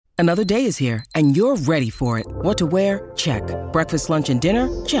Another day is here, and you're ready for it. What to wear? Check. Breakfast, lunch, and dinner?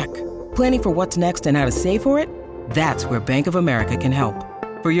 Check. Planning for what's next and how to save for it? That's where Bank of America can help.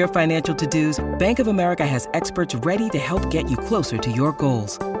 For your financial to-dos, Bank of America has experts ready to help get you closer to your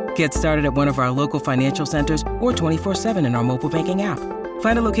goals. Get started at one of our local financial centers or 24/7 in our mobile banking app.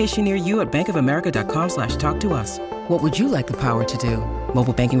 Find a location near you at bankofamerica.com/talktous. What would you like the power to do?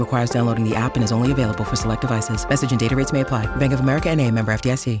 Mobile banking requires downloading the app and is only available for select devices. Message and data rates may apply. Bank of America N.A., member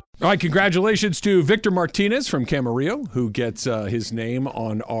FDIC. All right, congratulations to Victor Martinez from Camarillo, who gets his name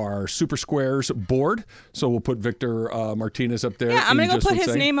on our Super Squares board. So we'll put Victor Martinez up there. Yeah, I'm going to go put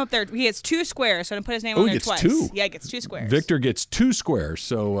his name up there. He gets 2 squares, so I'm going to put his name on there twice. Two? Yeah, he gets 2 squares. Victor gets 2 squares.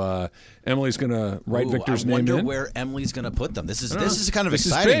 So Emily's going to write Victor's name in. I wonder where Emily's going to put them. This is kind of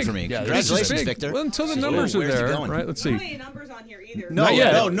exciting for me. Yeah, congratulations, Victor. Well, until the numbers are there, right? Let's see. Not any numbers on here either.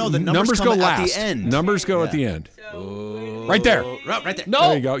 No, the numbers go come last. at the end. Numbers go at the end. So, right there. Right there. No.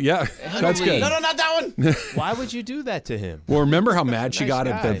 There you go. Yeah, that's good. No, not that one. Why would you do that to him? Well, remember how mad she got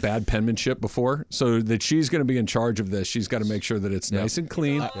at the bad penmanship before? So that she's going to be in charge of this. She's got to make sure that it's nice and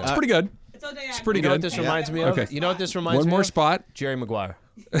clean. It's pretty good. It's pretty good. You know what this reminds me of? Okay. You know what this reminds me of? One more spot. Jerry Maguire.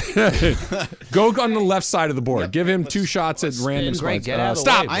 Go on the left side of the board. Give him 2 shots at random spots.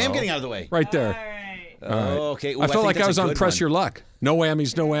 Stop. I am getting out of the way. Right there. all right. Okay. Ooh, I felt like I was on Press Your Luck. No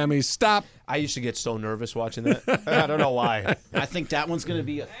whammies, no whammies. Stop. I used to get so nervous watching that. I don't know why. I think that one's going to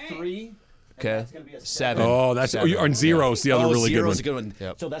be a 3. Okay. That's going to be a 7. Oh, that's on zero's the other really good one. A good one.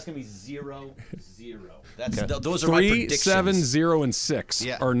 Yep. So that's going to be 0, 0. That's Okay. Those are my 3, predictions. 7, 0, and 6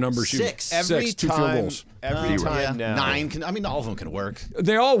 are numbers. 6. Every 2 time, field goals. Every time now. 9 can. I mean, all of them can work.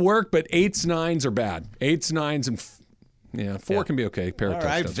 They all work, but 8s, 9s are bad. 8s, 9s, and 4 can be okay. Pair of All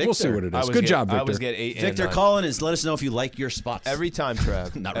right, touchdowns. We'll see what it is. Good job, Victor. I always get 8 and Victor, 9. call in and let us know if you like your spots. Every time,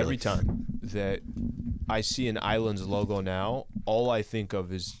 Trav. Not really. Every time that I see an Islands logo now, all I think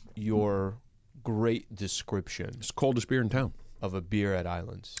of is your great description. It's coldest beer in town. Of a beer at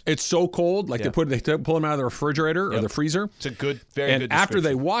Islands. It's so cold, like they pull them out of the refrigerator or the freezer. It's a good, very good And after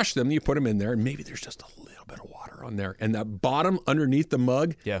they description. wash them, you put them in there, and maybe there's just a little bit of water on there, and that bottom underneath the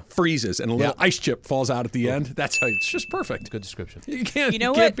mug freezes, and a little ice chip falls out at the end. That's how it's just perfect. Good description. You can't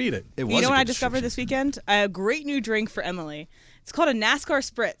what? beat it. You know what I discovered this weekend? A great new drink for Emily. It's called a NASCAR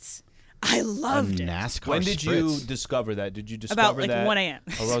Spritz. I loved it. NASCAR When did Spritz. you discover that? Did you discover About like that? 1 a.m.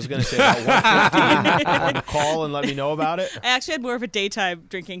 Oh, I was going to say about 1:15. Call and let me know about it. I actually had more of a daytime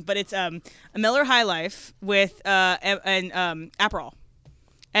drinking, but it's a Miller High Life with an Aperol,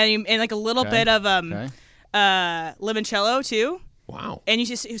 and like a little bit of limoncello too. Wow. And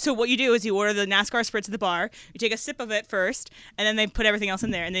so what you do is you order the NASCAR Spritz at the bar. You take a sip of it first, and then they put everything else in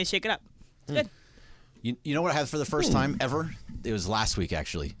there, and they shake it up. It's good. You know what I had for the first time ever? It was last week,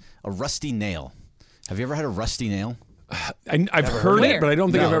 actually. A rusty nail. Have you ever had a rusty nail? I've heard it, but I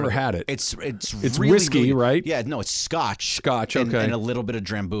don't think I've ever had it. It's really, whiskey, really, right? Yeah, no, it's Scotch. Scotch, okay. And a little bit of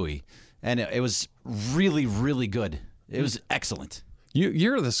Drambuie. And it was really, really really It was excellent.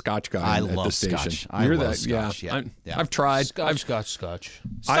 You're the Scotch guy at love the station. Scotch. I You're love that, Scotch, yeah. I've tried. Scotch.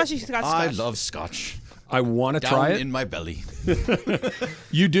 I love Scotch. I want to Down try it. in my belly.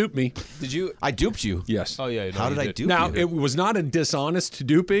 You duped me. Did you? I duped you. Yes. Oh yeah. No, How did I dupe Now, you? it was not a dishonest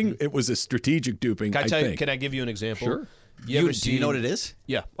duping. It was a strategic duping, Can I tell think. you? Can I give you an example? Sure. Do you know what it is?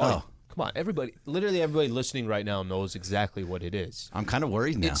 Yeah. Oh. Come on, everybody! Literally everybody listening right now knows exactly what it is. I'm kind of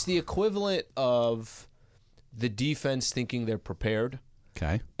worried now. It's the equivalent of the defense thinking they're prepared.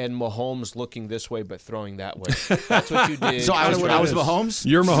 Okay. And Mahomes looking this way but throwing that way. That's what you did. So I was Mahomes?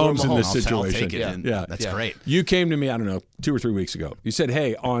 You're Mahomes in this I'll situation. take it. Yeah. That's great. You came to me, I don't know, 2 or 3 weeks ago. You said,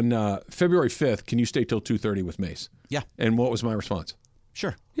 hey, on February 5th, can you stay till 2:30 with Mace? Yeah. And what was my response?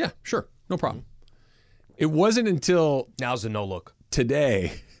 Sure. Yeah, sure. No problem. It wasn't until Now's the no look.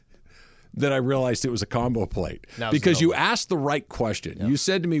 today that I realized it was a combo plate. Now's Because the you no look. asked the right question. Yeah. You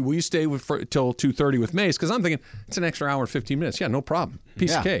said to me, will you stay till 2:30 with Mace? Because I'm thinking, it's an extra hour and 15 minutes. Yeah, no problem.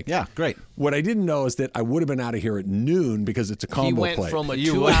 Piece of cake. Yeah, great. What I didn't know is that I would have been out of here at noon because it's a combo He went plate. from a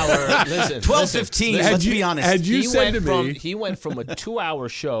 2-hour. Listen, 12:15. Let's be honest. Had you he said went to me, he went from a 2-hour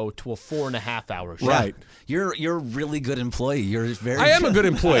show to a 4.5-hour show. right. You're a really good employee. You're very. I am a good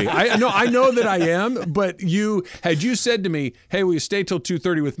employee. I know that I am. But had you said to me, "Hey, will you stay till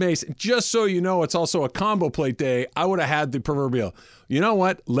 2:30 with Mace?" Just so you know, it's also a combo plate day. I would have had the proverbial. You know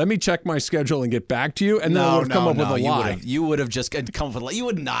what? Let me check my schedule and get back to you. And then I would have come up with a lie. You would have just come up with. You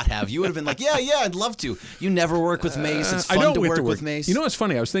would not have. You would have been like, yeah, I'd love to. You never work with Mace. It's fun to work with Mace. You know what's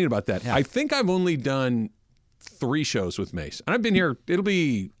funny? I was thinking about that. Yeah. I think I've only done 3 shows with Mace, and I've been here.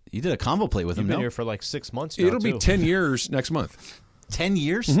 You did a combo plate with him. You've been here for like 6 months now. It'll be 10 years next month. 10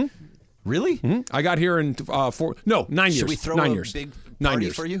 years? Mm-hmm. Really? Mm-hmm. I got here in 9 years. Should we throw 9 a years. big 9 party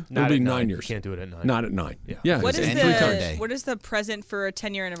years for you? It'll be 9 years. You can't do it at 9. Not at 9. Yeah. What is It's any time of the day. what is the present for a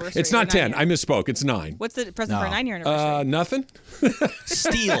 10-year anniversary? It's not or 10. 9 I year? misspoke. It's 9. What's the present for a No. 9-year anniversary? Nothing.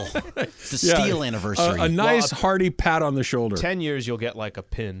 Steel. It's the steel anniversary. A nice hearty pat on the shoulder. 10 years, you'll get like a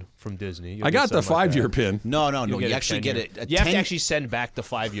pin from Disney. You'll I get got the something like 5-year that. pin. No. You'll You a actually get 10-year. it. You have to actually send back the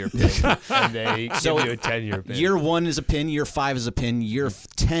 5-year pin, and they give you a 10-year pin. Year 1 is a pin. Year 5 is a pin. Year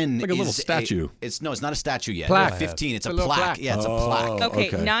 10 Like a is little statue. It's not a statue yet. Plaque. 15. It's a little plaque. plaque. Yeah, it's a plaque. Okay,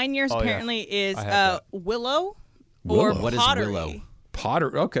 9 years Oh, yeah. apparently is I have willow or Willow. What is pottery. willow?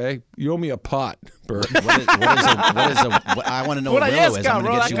 Potter. Okay. You owe me a pot, Bert. What is a? I want to know what What I willow ask is. I'm out, gonna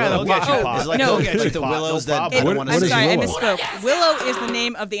bro, get you that kind willow. of Get you Oh, pot. It's like no. the, Get like you the pot, willows no that problem. everyone What I'm is is sorry, I willow? misspoke. Willow is the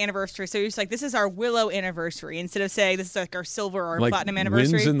name of the anniversary. So you're just like, this is our willow anniversary instead of saying this is like our silver or Like platinum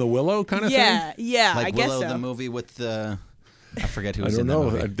anniversary. Winds in the Willow kind of yeah, thing? yeah, like I guess Willow, so. the movie with the. I forget who I was don't in know.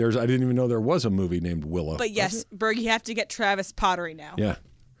 that movie. I didn't even know there was a movie named Willow. But yes, Berg, you have to get Travis pottery now. Yeah.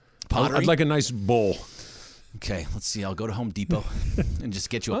 Pottery? I'd like a nice bowl. Okay, let's see. I'll go to Home Depot and just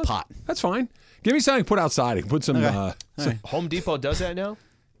get you a pot. That's fine. Give me something to put outside. I can put some. Okay. Home Depot does that now?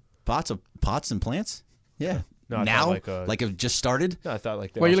 Pots and plants. Yeah. No, I thought now, like it just started. No, I thought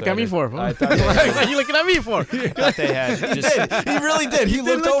like. What are you looking at me for? I thought What are you looking at me for? they had just. He really did. He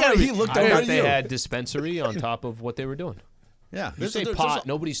looked look over. at me. He looked I over thought at they you. had dispensary on top of what they were doing. Yeah. You say pot,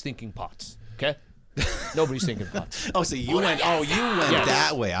 nobody's thinking pots. Okay. Nobody's thinking pots. Oh, so you went. Oh, you went Yes.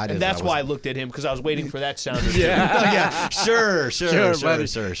 that way. I didn't. And that's I why I wasn't- looked at him because I was waiting for that sound. yeah. Sure, buddy.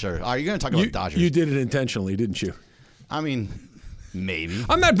 sure. Are you going to talk about Dodgers? You did it intentionally, didn't you? I mean, maybe.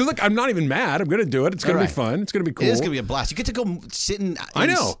 I'm not. Look, I'm not even mad. I'm going to do it. It's going to be All right. fun. It's going to be cool. It is going to be a blast. You get to go sit in I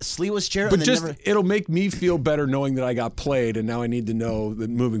know. Sleewa's chair, But and then just never. it'll make me feel better knowing that I got played, and now I need to know that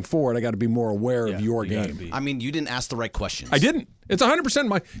moving forward, I got to be more aware of your you gotta game. be. I mean, you didn't ask the right questions. I didn't. It's 100%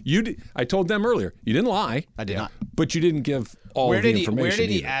 my. I told them earlier. You didn't lie. I did not. But you didn't give all Where of the did he? information. Where did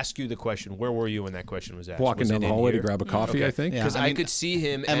he either. ask you the question? Where were you when that question was asked? Walking Was down it the in hallway to here? grab a coffee, I think. Yeah. Because I I mean, could see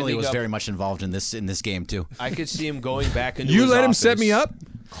him. Emily ending was up, very much involved in this game too. I could see him going back into. You his let him set me office,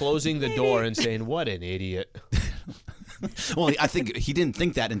 up? closing the door and saying, "What an idiot." Well, I think he didn't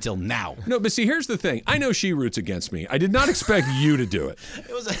think that until now. No, but see, here's the thing. I know she roots against me. I did not expect you to do it.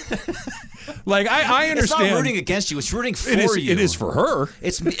 It was. Like I It's understand. not rooting against you. It's rooting for It is. you. It is for her.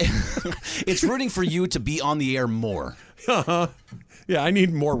 It's it's rooting for you to be on the air more. Yeah, I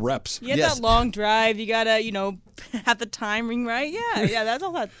need more reps. You had Yes. that long drive. You gotta, have the timing right. Yeah, that's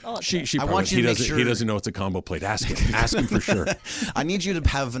all that. She I probably, want you he to make doesn't. sure- He doesn't know it's a combo plate. Ask him. Ask him for sure. I need you to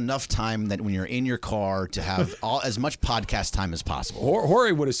have enough time that when you're in your car to have as much podcast time as possible.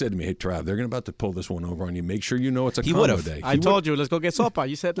 Jorge would have said to me, "Hey, Trav, they're about to pull this one over on you. Make sure you know it's a He combo would've. day." I told you, let's go get sopa.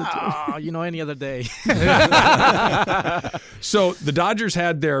 You said, any other day. So the Dodgers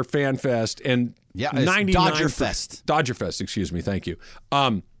had their fan fest, and Yeah, it's 99 Dodger Fest. Dodger Fest, excuse me. Thank you.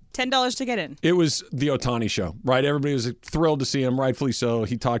 $10 to get in. It was the Ohtani show, right? Everybody was thrilled to see him, rightfully so.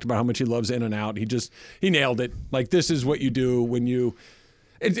 He talked about how much he loves In and Out. He nailed it. Like, this is what you do when you.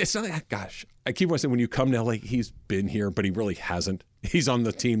 It's not like, gosh, I keep on saying when you come to LA, he's been here, but he really hasn't. He's on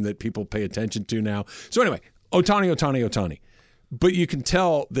the team that people pay attention to now. So anyway, Ohtani. But you can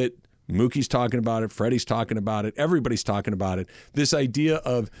tell that Mookie's talking about it, Freddie's talking about it, everybody's talking about it. This idea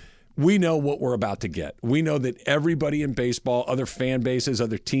of we know what we're about to get. We know that everybody in baseball, other fan bases,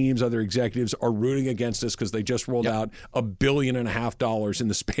 other teams, other executives are rooting against us because they just rolled out $1.5 billion in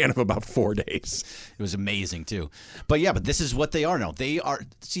the span of about 4 days. It was amazing too. But yeah, but this is what they are now. They are.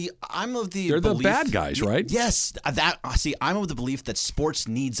 See, I'm of the. They're the belief, bad guys, right? Yes. I'm of the belief that sports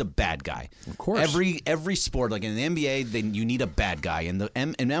needs a bad guy. Of course. Every sport, like in the NBA, then you need a bad guy. In the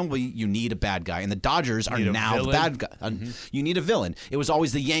MLB, you need a bad guy. And the Dodgers are need a now the villain. bad guy. You need a villain. It was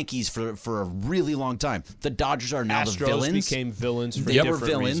always the Yankees for a really long time. The Dodgers are now Astros the villains. became villains for They were different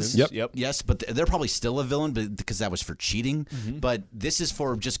villains. reasons. Yep. Yes, but they're probably still a villain because that was for cheating. But this is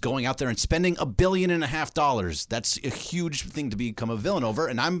for just going out there and spending $1.5 billion. That's a huge thing to become a villain over,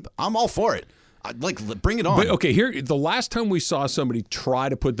 and I'm all for it. Bring it on. But okay, here, the last time we saw somebody try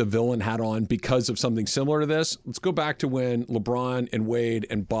to put the villain hat on because of something similar to this, let's go back to when LeBron and Wade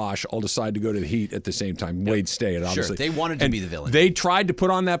and Bosch all decided to go to the Heat at the same time. Wade stayed, obviously. They wanted to be the villain. They tried to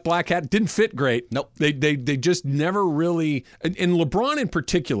put on that black hat. Didn't fit great. Nope. They just never really, and LeBron in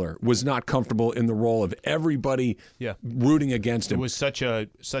particular was not comfortable in the role of everybody rooting against him. It was such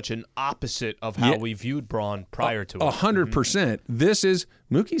an opposite of how we viewed Braun prior to it. 100%. This is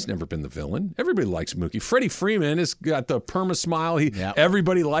Mookie's never been the villain. Everybody likes Mookie. Freddie Freeman has got the perma smile.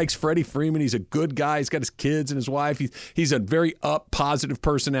 Everybody likes Freddie Freeman. He's a good guy. He's got his kids and his wife. He's a very positive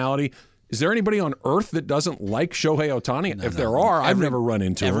personality. Is there anybody on earth that doesn't like Shohei Ohtani? If there are, I've never run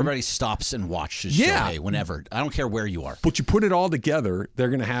into him. Everybody stops and watches Shohei whenever. I don't care where you are. But you put it all together, they're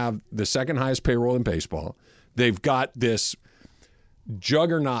going to have the second highest payroll in baseball. They've got this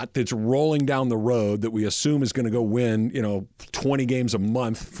juggernaut that's rolling down the road that we assume is going to go win, 20 games a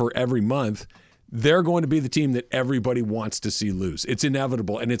month for every month. They're going to be the team that everybody wants to see lose. It's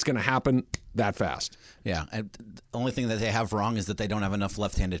inevitable, and it's going to happen that fast. Yeah, and the only thing that they have wrong is that they don't have enough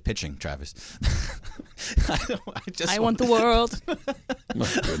left-handed pitching, Travis. I want the world. My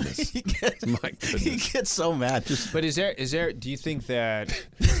goodness. He gets so mad. But is there? Do you think that?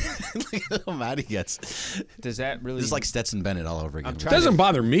 Look at how mad he gets. Does that really? This is like Stetson Bennett all over again. It doesn't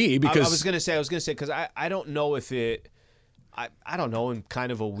bother me because I was gonna say because I don't know if it. I don't know, in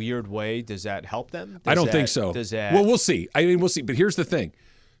kind of a weird way, does that help them? I don't think so. Does that? Well, we'll see. We'll see. But here's the thing.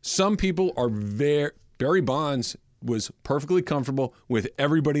 Some people are Barry Bonds was perfectly comfortable with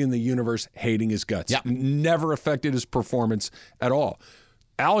everybody in the universe hating his guts. Yep. Never affected his performance at all.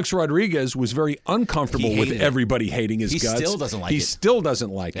 Alex Rodriguez was very uncomfortable with everybody hating his guts. He still doesn't like it. He still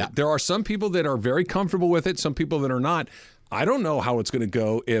doesn't like it. There are some people that are very comfortable with it, some people that are not. I don't know how it's going to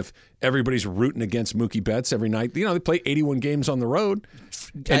go if everybody's rooting against Mookie Betts every night. They play 81 games on the road,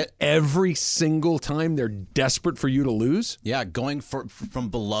 and every single time they're desperate for you to lose. Yeah, going from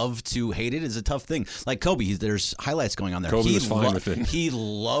beloved to hated is a tough thing. Like Kobe, there's highlights going on there. Kobe was fine with it. He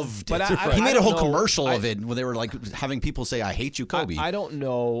loved it. But he made a whole commercial of it where they were like having people say, "I hate you, Kobe." I don't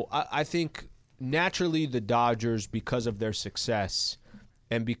know. I think naturally the Dodgers, because of their success,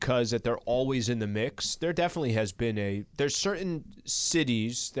 and because that they're always in the mix, there definitely has been there's certain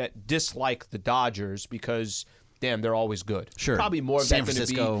cities that dislike the Dodgers because, damn, they're always good. Sure. Probably more of San that going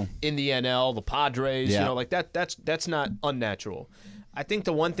to Francisco. be in the NL, the Padres, like that. That's not unnatural. I think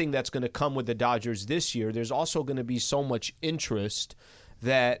the one thing that's going to come with the Dodgers this year, there's also going to be so much interest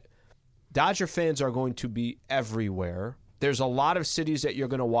that Dodger fans are going to be everywhere. There's a lot of cities that you're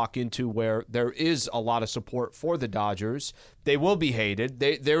going to walk into where there is a lot of support for the Dodgers. They will be hated.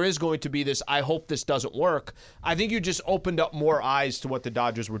 There is going to be this, I hope this doesn't work. I think you just opened up more eyes to what the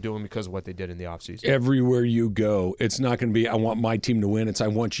Dodgers were doing because of what they did in the offseason. Everywhere you go, it's not going to be, I want my team to win. It's, I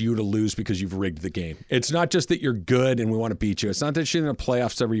want you to lose because you've rigged the game. It's not just that you're good and we want to beat you. It's not that you're in the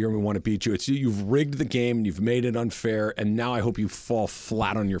playoffs every year and we want to beat you. It's you've rigged the game and you've made it unfair, and now I hope you fall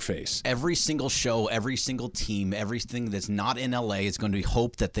flat on your face. Every single show, every single team, everything that's not in LA is going to be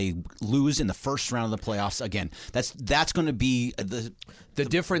hope that they lose in the first round of the playoffs again. That's going to be the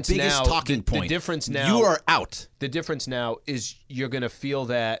difference biggest now. Talking point. The difference now. You are out. The difference now is you're going to feel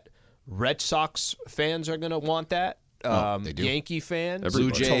that Red Sox fans are going to want that. They do. Yankee fans,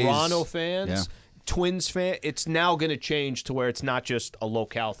 Blue Jays. Toronto fans. Yeah. Twins fan, it's now going to change to where it's not just a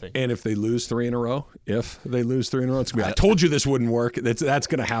locale thing. And if they lose 3 in a row, it's going to be, I told you this wouldn't work. That's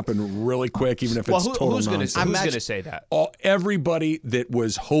going to happen really quick, even if it's total nonsense. Who's going to say that? Everybody that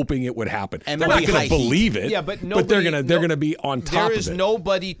was hoping it would happen. And they're not going to believe it. Yeah, but they're going to be on top of it. There is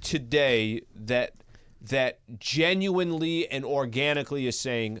nobody today that genuinely and organically is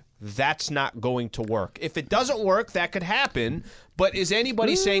saying that's not going to work. If it doesn't work, that could happen. But is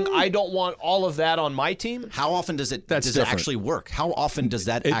anybody saying I don't want all of that on my team? How often does it actually work? How often does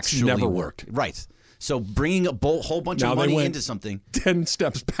that It's actually never work? worked. Right. So bringing a whole bunch Now of they money went into something. 10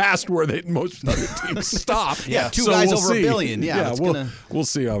 steps past where most other teams stop. Two guys we'll over see. $1 billion. We'll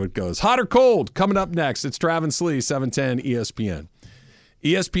see how it goes. Hot or cold? Coming up next, it's Travis Lee, 710 ESPN.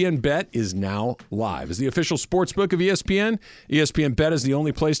 ESPN Bet is now live. As the official sportsbook of ESPN, ESPN Bet is the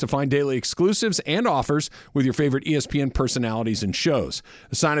only place to find daily exclusives and offers with your favorite ESPN personalities and shows.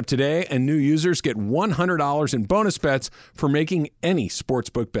 Sign up today, and new users get $100 in bonus bets for making any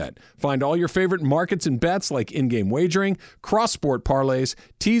sportsbook bet. Find all your favorite markets and bets like in-game wagering, cross-sport parlays,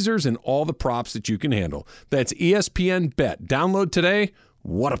 teasers, and all the props that you can handle. That's ESPN Bet. Download today.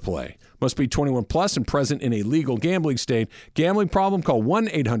 What a play. Must be 21 plus and present in a legal gambling state. Gambling problem? Call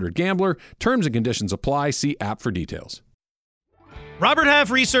 1-800-GAMBLER. Terms and conditions apply. See app for details. Robert Half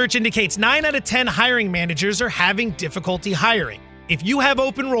research indicates 9 out of 10 hiring managers are having difficulty hiring. If you have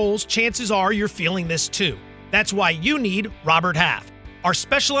open roles, chances are you're feeling this too. That's why you need Robert Half. Our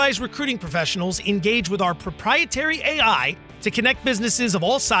specialized recruiting professionals engage with our proprietary AI to connect businesses of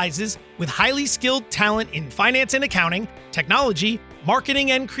all sizes with highly skilled talent in finance and accounting, technology, marketing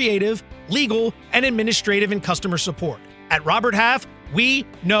and creative, legal, and administrative and customer support. At Robert Half, we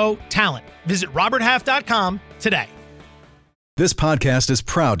know talent. Visit roberthalf.com today. This podcast is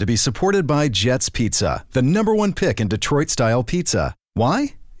proud to be supported by Jets Pizza, the #1 pick in Detroit-style pizza.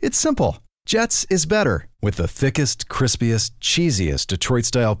 Why? It's simple. Jets is better. With the thickest, crispiest, cheesiest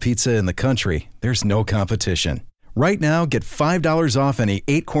Detroit-style pizza in the country, there's no competition. Right now, get $5 off any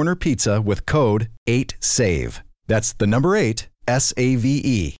 8-corner pizza with code 8SAVE. That's the number 8,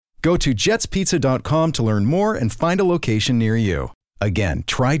 SAVE. Go to jetspizza.com to learn more and find a location near you. Again,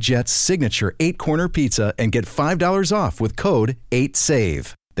 try Jet's signature 8-corner pizza and get $5 off with code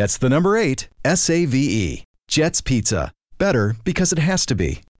 8SAVE. That's the number 8, SAVE. Jet's Pizza. Better because it has to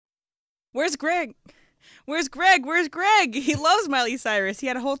be. Where's Greg? Where's Greg? Where's Greg? He loves Miley Cyrus. He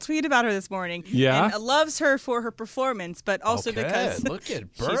had a whole tweet about her this morning. Yeah. And loves her for her performance, but also because look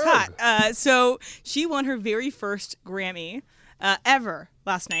at Berg. she's hot. So she won her very first Grammy ever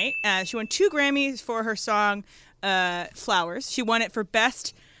last night. She won 2 Grammys for her song Flowers. She won it for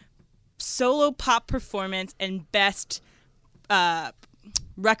Best Solo Pop Performance and Best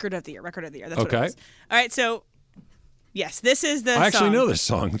Record of the Year. That's what it is. All right, so yes, this is the song. I actually know this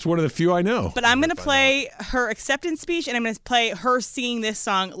song. It's one of the few I know. But I'm going to play her acceptance speech, and I'm going to play her singing this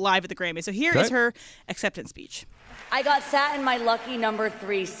song live at the Grammy. So here is her acceptance speech. I got sat in my lucky number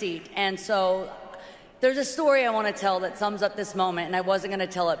 3 seat, and so there's a story I want to tell that sums up this moment, and I wasn't going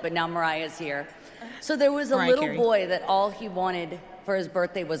to tell it, but now Mariah's here. So there was a little boy that all he wanted for his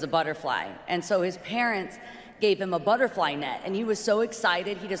birthday was a butterfly, and so his parents gave him a butterfly net, and he was so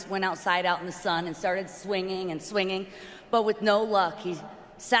excited he just went outside out in the sun and started swinging and swinging, but with no luck he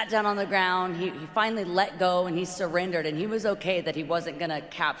sat down on the ground. He finally let go and he surrendered, and he was okay that he wasn't going to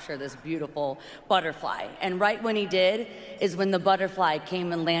capture this beautiful butterfly. And right when he did is when the butterfly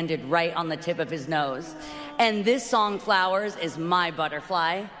came and landed right on the tip of his nose. And this song Flowers is my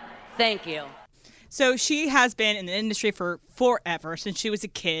butterfly. Thank you. So she has been in the industry for forever, since she was a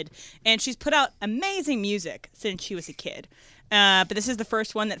kid, and she's put out amazing music since she was a kid. But this is the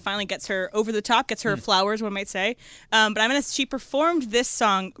first one that finally gets her over the top, gets her flowers, one might say. But she performed this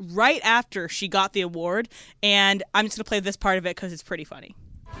song right after she got the award, and I'm just going to play this part of it because it's pretty funny.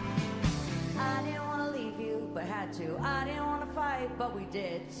 I didn't want to leave you, but had to. I didn't want to fight, but we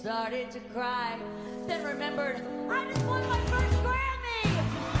did. Started to cry, then remembered I just won my first Grammy.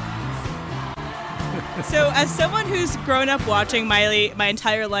 So as someone who's grown up watching Miley my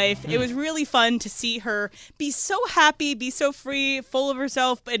entire life, it was really fun to see her be so happy, be so free, full of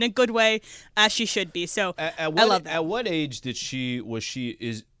herself, but in a good way, as she should be. So I love that. At what age did she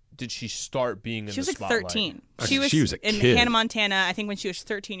start being in the spotlight? She was like 13. She was a kid. In Hannah, Montana, I think when she was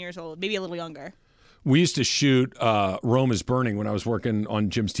 13 years old, maybe a little younger. We used to shoot Rome is Burning when I was working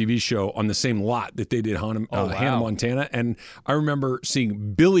on Jim's TV show on the same lot that they did Hannah, Montana. And I remember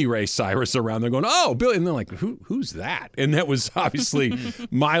seeing Billy Ray Cyrus around there going, oh, Billy. And they're like, who's that? And that was obviously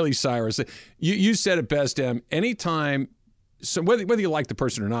Miley Cyrus. You said it best, Em. Anytime, so whether you like the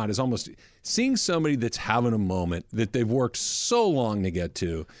person or not, is almost seeing somebody that's having a moment that they've worked so long to get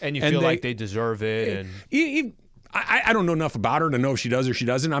to. And you feel like they deserve it. And I don't know enough about her to know if she does or she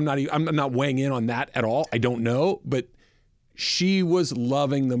doesn't. I'm not weighing in on that at all. I don't know, but she was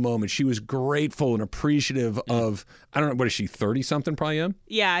loving the moment. She was grateful and appreciative of, I don't know, what is she, 30-something probably, Em?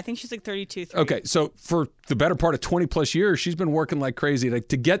 Yeah, I think she's like 32. Okay, so for the better part of 20-plus years, she's been working like crazy. Like,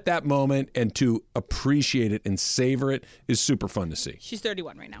 to get that moment and to appreciate it and savor it is super fun to see. She's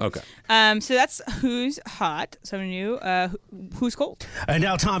 31 right now. Okay. So that's Who's Hot. Something new. Who's Cold? And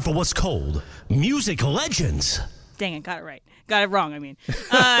now time for What's Cold. Music Legends. Dang it, got it right. Got it wrong, I mean.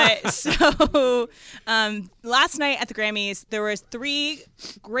 So last night at the Grammys, there was 3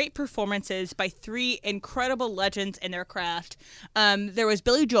 great performances by 3 incredible legends in their craft. There was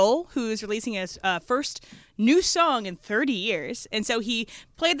Billy Joel, who's releasing his first new song in 30 years. And so he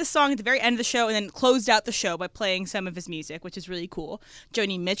played the song at the very end of the show and then closed out the show by playing some of his music, which is really cool.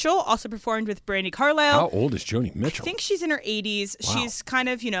 Joni Mitchell also performed with Brandi Carlile. How old is Joni Mitchell? I think she's in her 80s. Wow. She's kind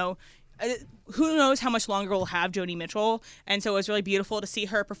of, who knows how much longer we'll have Joni Mitchell. And so it was really beautiful to see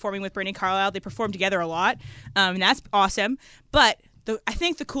her performing with Brandi Carlile. They performed together a lot, and that's awesome. But I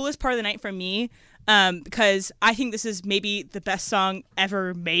think the coolest part of the night for me, because I think this is maybe the best song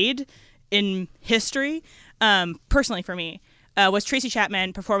ever made in history, personally for me, was Tracy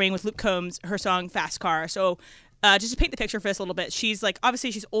Chapman performing with Luke Combs her song Fast Car. So just to paint the picture for this a little bit, she's like,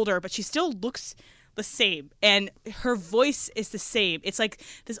 obviously she's older, but she still looks the same, and her voice is the same. It's like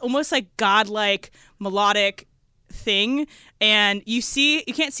this almost like godlike melodic thing, and you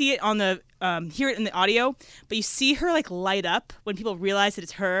can't see it on the hear it in the audio, but you see her like light up when people realize that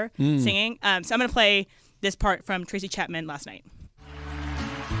it's her singing. So I'm gonna play this part from Tracy Chapman last night.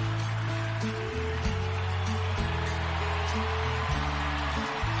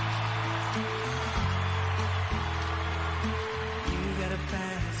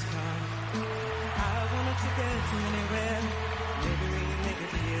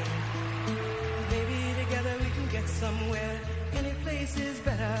 Somewhere, any place is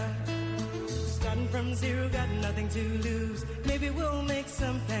better. Starting from 1-0, got nothing to lose. Maybe we'll make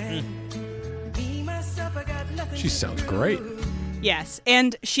some plans. Me, myself, I got nothing She sounds great. Yes,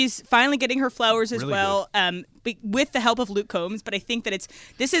 and she's finally getting her flowers as Really well, with the help of Luke Combs. But I think that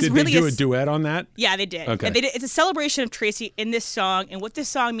this is Did really they do a duet on that? Yeah, they did. Okay. And it's a celebration of Tracy in this song and what this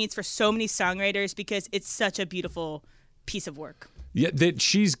song means for so many songwriters because it's such a beautiful piece of work. Yeah, that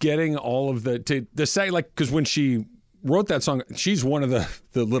she's getting all of the say, like, because when she wrote that song, she's one of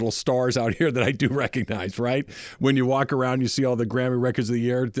the little stars out here that I do recognize, right? When you walk around, you see all the Grammy Records of the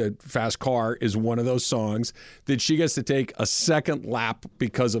Year. The Fast Car is one of those songs that she gets to take a second lap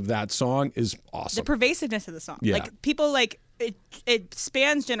because of that song is awesome. The pervasiveness of the song. Yeah. Like, people, like, it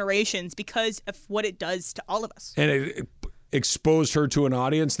spans generations because of what it does to all of us. And it exposed her to an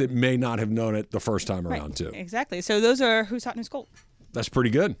audience that may not have known it the first time around, too. Exactly. So those are Who's Hot and Who's Cold. That's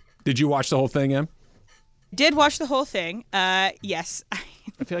pretty good. Did you watch the whole thing, Em? Did watch the whole thing. Yes.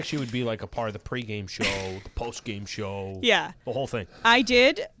 I feel like she would be like a part of the pregame show, the postgame show. Yeah. The whole thing. I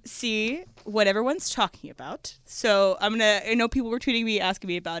did see what everyone's talking about. So I know people were tweeting me, asking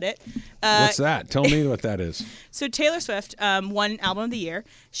me about it. What's that? Tell me what that is. So Taylor Swift won Album of the Year.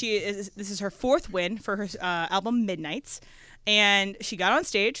 This is her fourth win for her album Midnights. And she got on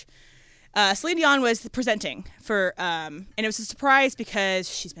stage. Celine Dion was presenting and it was a surprise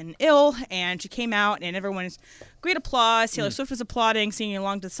because she's been ill and she came out and everyone's great applause. Taylor Swift was applauding, singing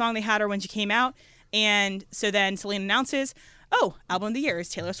along to the song they had her when she came out. And so then Celine announces, Album of the Year is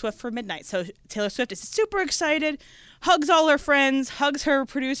Taylor Swift for Midnight. So Taylor Swift is super excited, hugs all her friends, hugs her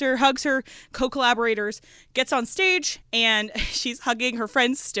producer, hugs her co-collaborators, gets on stage, and she's hugging her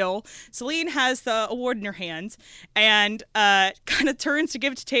friends still. Celine has the award in her hands and kind of turns to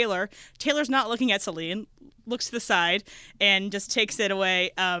give it to Taylor. Taylor's not looking at Celine, looks to the side, and just takes it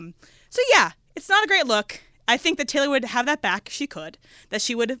away. So yeah, it's not a great look. I think that Taylor would have that back if she could, that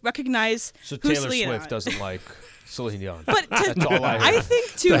she would recognize So who Taylor Celine Swift is. doesn't like Celine Dion. But that's all I heard. I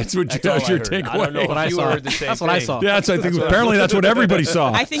think too. That's what That's you all your I heard. takeaway. I don't know if you heard the same That's thing. what I saw. Yeah, I think apparently that's what everybody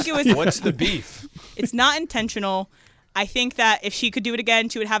saw. I think it was. What's the beef? It's not intentional. I think that if she could do it again,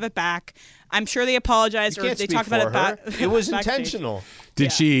 she would have it back. I'm sure they apologized You or can't they speak talked about for it back. her. It was backstage. intentional.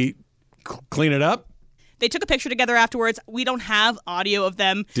 Did she clean it up? They took a picture together afterwards. We don't have audio of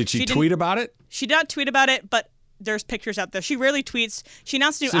them. Did she didn't- tweet about it? She did not tweet about it, but there's pictures out there. She rarely tweets. She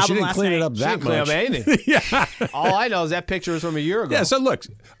announced a new So album she didn't last clean night. it up that She didn't clean much. up anything. Yeah. All I know is that picture was from a year ago. Yeah, so look,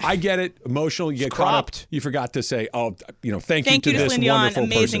 I get it. Emotional, you get caught up. cropped. You forgot to say, thank you Thank to you to this Celine Dion, wonderful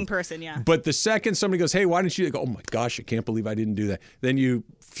amazing person, yeah. But the second somebody goes, hey, why didn't you? They go, oh my gosh, I can't believe I didn't do that. Then you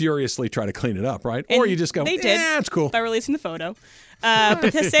furiously try to clean it up, right? Or And you just go, they did it's cool. by releasing the photo. But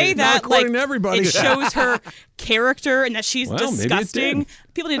to say Not that according to everybody. it shows her character and that she's Well, maybe it disgusting, did.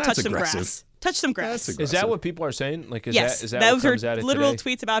 people need to That's touch some aggressive. grass. Touch some grass. That's Is that what people are saying? Like, is Yes, that is that those what comes are at it literal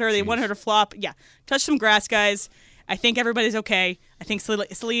today? tweets about her. They want her to flop. Yeah, touch some grass, guys. I think everybody's okay. I think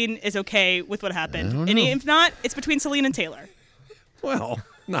Celine is okay with what happened. And if not, it's between Celine and Taylor. Well,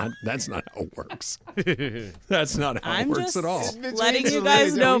 that's not how it works. That's not how I'm it works just at all. letting you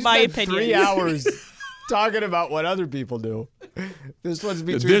guys know my opinion. 3 hours talking about what other people do. This one's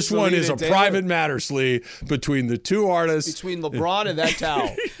between This one Celine is a and Taylor. private matter, Slee, between the two artists. Between LeBron and that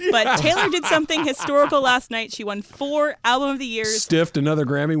towel. But Taylor did something historical last night. She won 4 Album of the Years. Stiffed another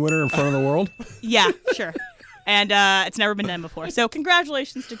Grammy winner in front of the world. Yeah, sure. And it's never been done before. So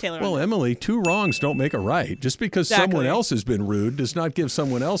congratulations to Taylor. Well, Emily, 2 wrongs don't make a right. Just because someone else has been rude does not give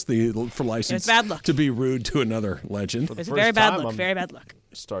someone else the license bad luck. to be rude to another legend. It's a very bad look. Very bad look.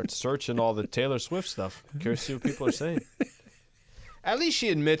 Start searching all the Taylor Swift stuff. Curious to see what people are saying. At least she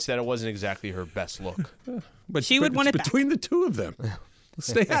admits that it wasn't exactly her best look. But She would want it's it back. between the two of them.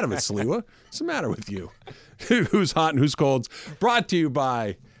 Stay out of it, Sliwa. What's the matter with you? Who's hot and who's cold? Brought to you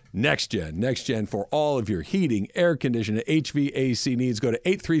by NextGen. NextGen for all of your heating, air conditioning, HVAC needs. Go to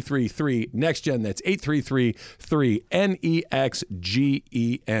 8333-NEXTGen. That's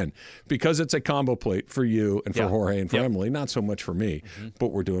 8333-NEXGEN. Because it's a combo plate for you and for Jorge and for Emily. Not so much for me,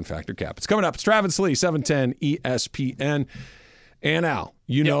 but we're doing Factor Cap. It's coming up. It's Travis Lee, 710 ESPN. And Al,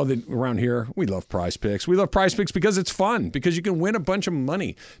 you know that around here, we love Prize Picks. We love Prize Picks because it's fun, because you can win a bunch of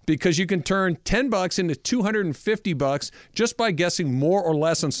money, because you can turn $10 into $250 just by guessing more or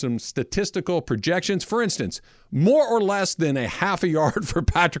less on some statistical projections. For instance, more or less than a half a yard for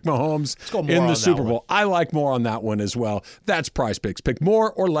Patrick Mahomes in the Super Bowl. I like more on that one as well. That's Prize Picks. Pick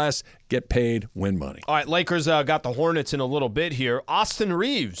more or less, get paid, win money. All right, Lakers got the Hornets in a little bit here. Austin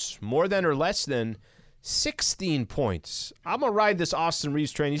Reeves, more than or less than 16 points. I'm going to ride this Austin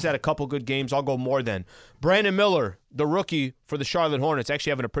Reeves train. He's had a couple good games. I'll go more than. Brandon Miller, the rookie for the Charlotte Hornets,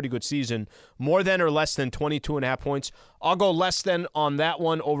 actually having a pretty good season. More than or less than 22.5 points. I'll go less than on that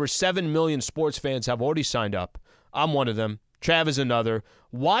one. Over 7 million sports fans have already signed up. I'm one of them. Trav is another.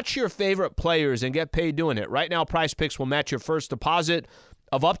 Watch your favorite players and get paid doing it. Right now, Prize Picks will match your first deposit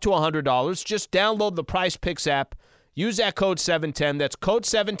of up to $100. Just download the Prize Picks app. Use that code 710. That's code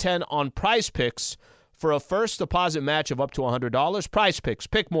 710 on Prize Picks for a first deposit match of up to $100. Prize Picks.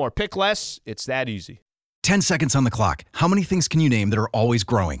 Pick more. Pick less. It's that easy. 10 seconds on the clock. How many things can you name that are always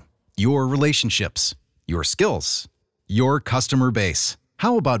growing? Your relationships, your skills, your customer base.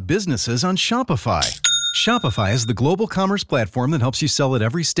 How about businesses on Shopify? Shopify is the global commerce platform that helps you sell at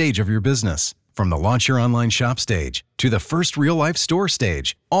every stage of your business. From the launch your online shop stage, to the first real-life store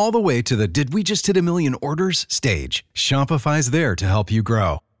stage, all the way to the did we just hit a million orders stage. Shopify's there to help you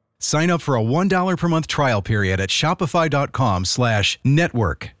grow. Sign up for a $1 per month trial period at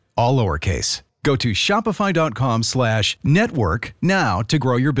shopify.com/network, all lowercase. Go to shopify.com/network now to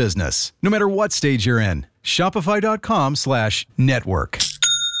grow your business, no matter what stage you're in. Shopify.com/network.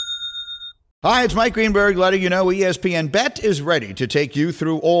 Hi, it's Mike Greenberg letting you know ESPN Bet is ready to take you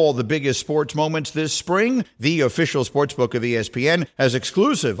through all the biggest sports moments this spring. The official sportsbook of ESPN has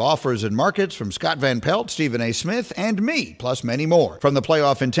exclusive offers and markets from Scott Van Pelt, Stephen A. Smith, and me, plus many more. From the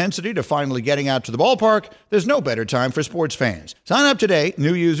playoff intensity to finally getting out to the ballpark, there's no better time for sports fans. Sign up today.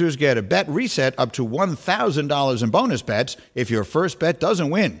 New users get a bet reset up to $1,000 in bonus bets if your first bet doesn't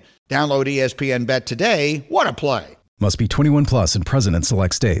win. Download ESPN Bet today. What a play. Must be 21 plus and present in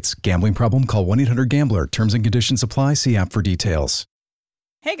select states. Gambling problem? Call 1-800-GAMBLER. Terms and conditions apply. See app for details.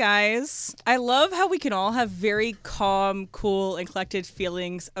 Hey guys, I love how we can all have very calm, cool, and collected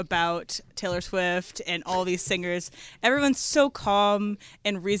feelings about Taylor Swift and all these singers. Everyone's so calm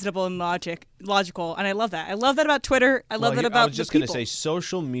and reasonable and logical, and I love that. I love that about Twitter. I love that about I was just going to say,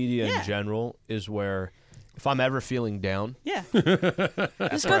 social media in general is where, if I'm ever feeling down, just go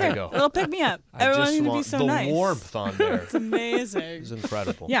there. It'll pick me up. Everyone's going to be so the nice. The warmth on there. It's amazing. It's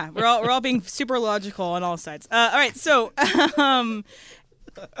incredible. Yeah, we're all being super logical on all sides. All right, so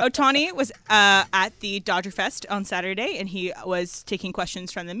Ohtani was at the Dodger Fest on Saturday, and he was taking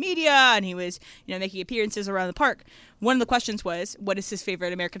questions from the media, and he was making appearances around the park. One of the questions was, what is his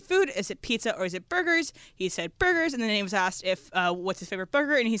favorite American food? Is it pizza or is it burgers? He said burgers, and then he was asked if what's his favorite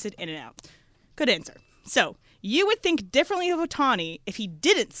burger, and he said In-N-Out. Good answer. So, you would think differently of Ohtani if he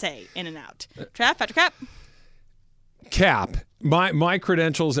didn't say In-N-Out. Patrick Cap? Cap. My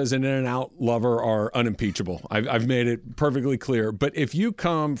credentials as an In-N-Out lover are unimpeachable. I've made it perfectly clear. But if you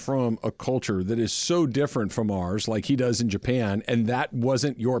come from a culture that is so different from ours, like he does in Japan, and that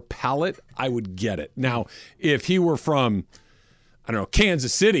wasn't your palate, I would get it. Now, if he were from, I don't know,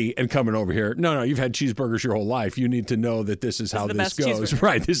 Kansas City and coming over here, no, you've had cheeseburgers your whole life. You need to know that this is how this goes.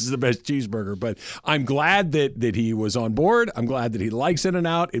 Right, this is the best cheeseburger. But I'm glad that he was on board. I'm glad that he likes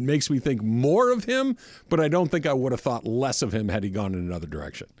In-N-Out. It makes me think more of him, but I don't think I would have thought less of him had he gone in another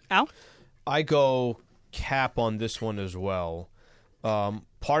direction. Al? I go Cap on this one as well.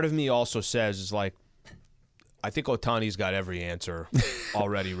 Part of me also says is like, I think Ohtani's got every answer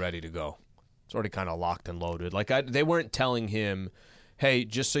already ready to go. It's already kind of locked and loaded. Like they weren't telling him, hey,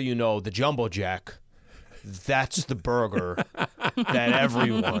 just so you know, the Jumbo Jack, that's the burger that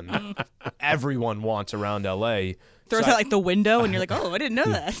everyone wants around L.A. Throws out like the window, and you're like, oh, I didn't know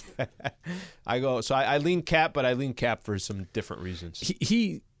that. I lean Cap, but I lean Cap for some different reasons.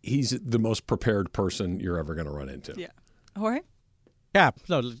 He's the most prepared person you're ever going to run into. Yeah. Jorge? Cap.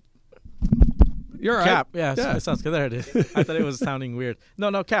 No. You're right. Cap, yeah. It sounds good. There it is. I thought it was sounding weird.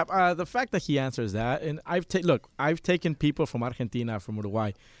 No, Cap. The fact that he answers that, and I've taken people from Argentina, from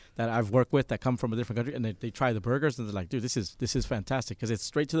Uruguay, that I've worked with that come from a different country, and they try the burgers, and they're like, dude, this is fantastic because it's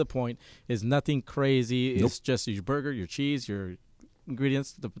straight to the point. It's nothing crazy. Nope. It's just your burger, your cheese, your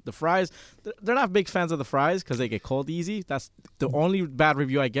ingredients, the fries. They're not big fans of the fries because they get cold easy. That's the only bad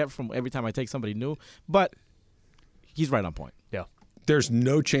review I get from every time I take somebody new. But he's right on point. Yeah. There's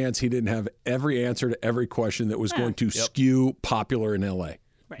no chance he didn't have every answer to every question that was going to skew popular in L.A.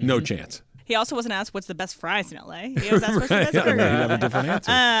 Right. No chance. He also wasn't asked what's the best fries in L.A. He was asked what's the best burger. He'd have a different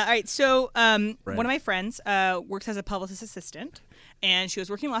answer. All right, so one of my friends works as a publicist assistant, and she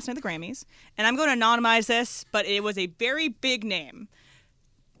was working last night at the Grammys. And I'm going to anonymize this, but it was a very big name.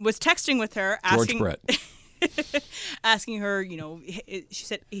 Was texting with her asking... George Brett. asking her,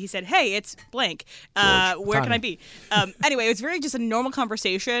 he said, "Hey, it's blank. Where can I be?" Anyway, it was very just a normal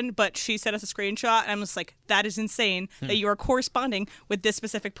conversation, but she sent us a screenshot, and I'm just like, that is insane that you are corresponding with this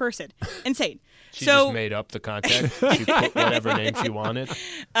specific person. Insane. She just made up the contact. She put whatever name she wanted.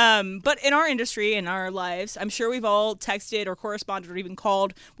 But in our industry, in our lives, I'm sure we've all texted or corresponded or even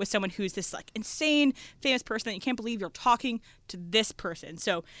called with someone who's this like insane famous person that you can't believe you're talking to this person.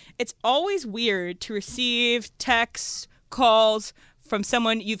 So it's always weird to receive texts, calls from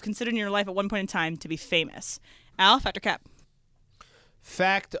someone you've considered in your life at one point in time to be famous. Al, fact or cap?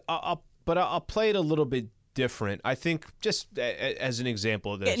 Fact, but I'll play it a little bit different. I think just as an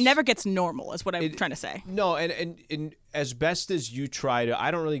example of this, it never gets normal is what I'm trying to say. No, and as best as you try to,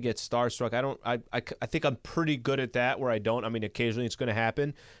 I don't really get starstruck. I think I'm pretty good at that where I don't. I mean, occasionally it's going to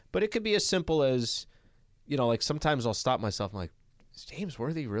happen, but it could be as simple as, like sometimes I'll stop myself. I'm like, is James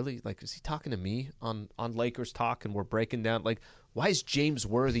Worthy really, like, is he talking to me on Lakers Talk and we're breaking down, like, why is James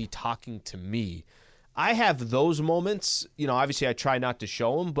Worthy talking to me? I have those moments, obviously I try not to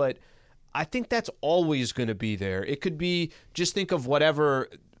show them, but I think that's always going to be there. It could be, just think of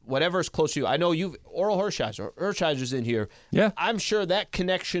whatever's close to you. I know you've Oral Hershiser's in here. Yeah. I'm sure that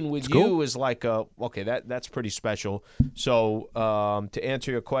connection with you is like that's pretty special. So to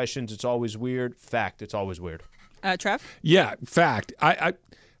answer your questions, it's always weird. Fact, it's always weird. Trev? Yeah, fact. I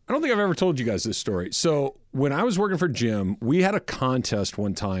don't think I've ever told you guys this story. So when I was working for Jim, we had a contest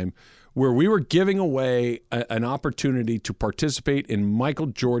one time where we were giving away an opportunity to participate in Michael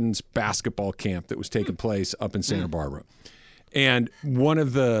Jordan's basketball camp that was taking place up in Santa Barbara. And one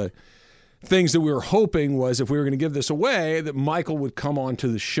of the things that we were hoping was if we were going to give this away, that Michael would come on to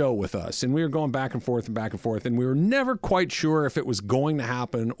the show with us. And we were going back and forth, and we were never quite sure if it was going to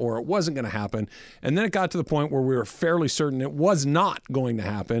happen or it wasn't going to happen. And then it got to the point where we were fairly certain it was not going to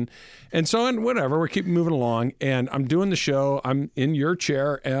happen. And so, whatever, we're keeping moving along. And I'm doing the show. I'm in your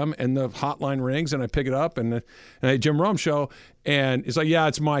chair, Em, and the hotline rings, and I pick it up, and Jim Rome show. And it's like, yeah,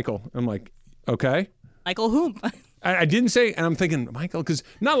 it's Michael. I'm like, okay. Michael whom? I didn't say, and I'm thinking, Michael, because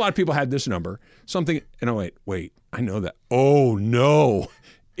not a lot of people had this number. So I'm thinking, and wait, I know that. Oh, no,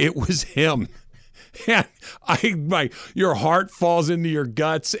 it was him. And your heart falls into your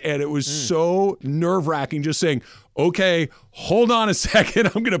guts, and it was so nerve-wracking just saying, okay, hold on a second,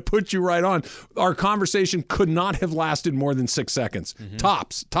 I'm going to put you right on. Our conversation could not have lasted more than 6 seconds.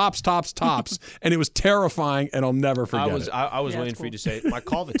 Tops. And it was terrifying, and I'll never forget it. I was waiting for you to say, my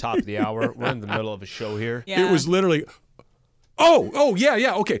call at the top of the hour. We're in the middle of a show here. Yeah. It was literally,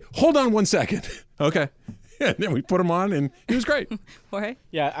 yeah, okay, hold on 1 second. Okay. And then we put him on, and he was great. Jorge?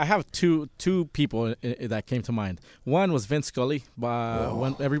 Yeah, I have two people that came to mind. One was Vince Scully.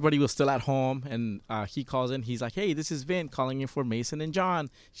 When everybody was still at home, and he calls in. He's like, hey, this is Vin calling in for Mason and John.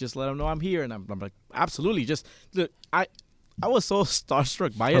 Just let them know I'm here. And I'm like, absolutely. Just look, I was so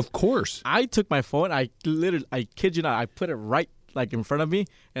starstruck by it. Of course. I took my phone. I kid you not, I put it right like in front of me,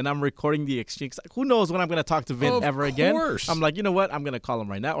 and I'm recording the exchange. Like, who knows when I'm going to talk to Vin ever again? I'm like, you know what? I'm going to call him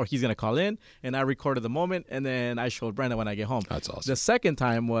right now, or he's going to call in, and I recorded the moment, and then I showed Brenda when I get home. That's awesome. The second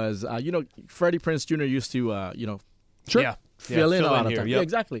time was, Freddie Prinze Jr. used to, Sure. Yeah. fill in a lot of here. time. Yep. Yeah,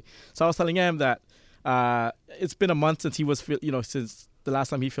 exactly. So I was telling him that it's been a month since he was, since the last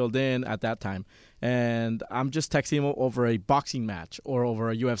time he filled in at that time. And I'm just texting him over a boxing match or over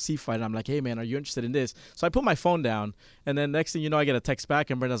a UFC fight. And I'm like, hey, man, are you interested in this? So I put my phone down. And then next thing you know, I get a text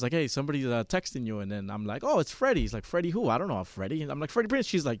back. And Brenda's like, hey, somebody's texting you. And then I'm like, oh, it's Freddie. He's like, Freddie who? I don't know Freddie. And I'm like, Freddie Prinze.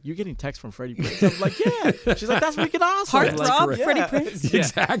 She's like, you're getting text from Freddie Prinze. I'm like, yeah. She's like, that's freaking awesome. Heartthrob, like, Freddie Prinze? Yeah.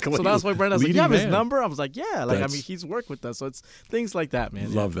 Exactly. So that's why Brenda's Leading like, you have his man. number? I was like, yeah. Like, he's worked with us. So it's things like that,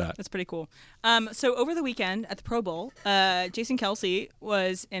 man. Love that. That's pretty cool. So over the weekend at the Pro Bowl, Jason Kelsey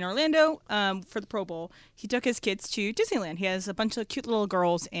was in Orlando for the Pro Bowl. He took his kids to Disneyland. He has a bunch of cute little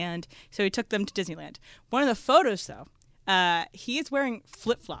girls, and so he took them to Disneyland. One of the photos, though, he is wearing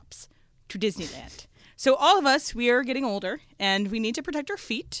flip-flops to Disneyland. So all of us, we are getting older, and we need to protect our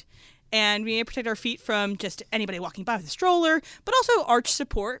feet. And we need to protect our feet from just anybody walking by with a stroller, but also arch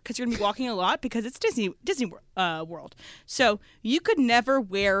support, because you're going to be walking a lot because it's Disney World. So you could never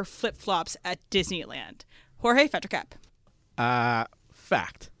wear flip-flops at Disneyland. Jorge, fact or cap?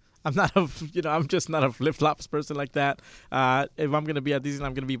 Fact. I'm just not a flip-flops person like that. If I'm going to be at Disneyland,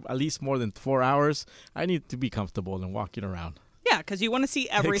 I'm going to be at least more than 4 hours. I need to be comfortable and walking around. Yeah, because you want to see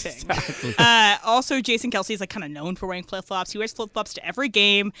everything. Exactly. Also, Jason Kelsey is like kind of known for wearing flip-flops. He wears flip-flops to every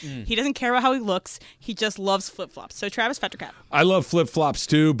game. He doesn't care about how he looks. He just loves flip-flops. So, Travis, fact or cap? I love flip-flops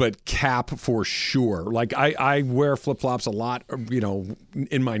too, but cap for sure. Like I wear flip-flops a lot,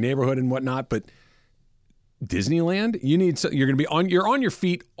 in my neighborhood and whatnot, but Disneyland, you're going to be you're on your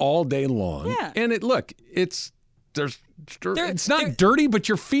feet all day long. Yeah. And it's not dirty, but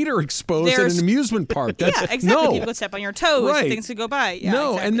your feet are exposed at an amusement park. Yeah, exactly. No. People could step on your toes. Right. Things could go by. Yeah,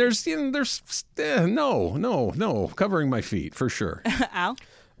 no, exactly. and no, covering my feet for sure. Al?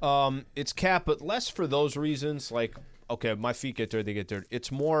 It's Cap, but less for those reasons. Like, okay, my feet get dirty, they get dirty.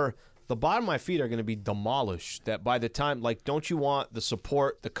 It's more the bottom of my feet are going to be demolished. That by the time, like, don't you want the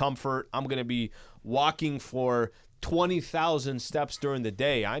support, the comfort? I'm going to be walking for 20,000 steps during the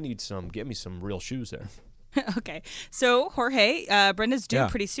day. Get me some real shoes there. Okay. So, Jorge, Brenda's due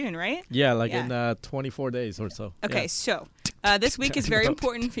pretty soon, right? Yeah, in 24 days or so. Okay, so this week is very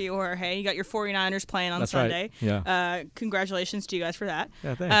important for you, Jorge. You got your 49ers playing on Sunday. Right. Yeah. Congratulations to you guys for that.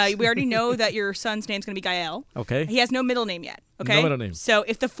 Yeah, thanks. We already know that your son's name's going to be Gael. Okay. He has no middle name yet. Okay. No middle name. So,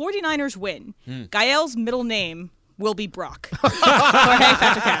 if the 49ers win, Gael's middle name will be Brock. Jorge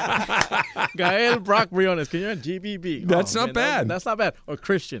Patrick. Gael Brock Briones. Can you hear GBB? That's not bad. That's not bad. Or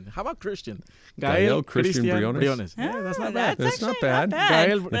Christian. How about Christian? Gael Christian Briones. Yeah, that's not bad. That's not bad.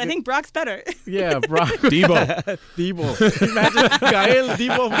 Gael, but I think Brock's better. Yeah, Brock. Debo. Imagine Gael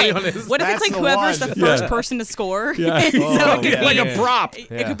Debo Briones. What if it's like whoever's the first person to score? Yeah. So it could be like a prop.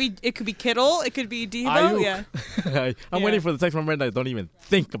 It could be Kittle. It could be Debo. Yeah. I'm waiting for the text from Brenda. Don't even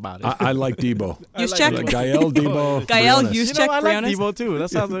think about it. I like Debo. Juszczyk. Gael, Debo. Gael, Briones. Juszczyk, I like Briones. Debo too. That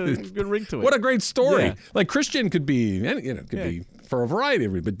sounds a good ring to it. What a great story. Yeah. Like Christian could be, could be for a variety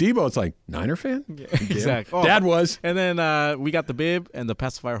of reasons. But Debo, it's like, Niner fan? Yeah, exactly. Oh, Dad was. And then we got the bib and the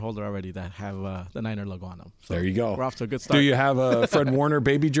pacifier holder already that have the Niner logo on them. So there you go. We're off to a good start. Do you have a Fred Warner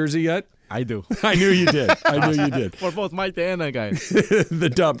baby jersey yet? I do. I knew you did. For both Mike and that guy.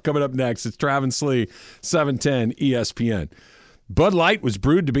 The Dump coming up next. It's Travis Lee, 710 ESPN. Bud Light was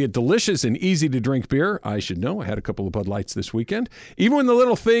brewed to be a delicious and easy-to-drink beer. I should know. I had a couple of Bud Lights this weekend. Even when the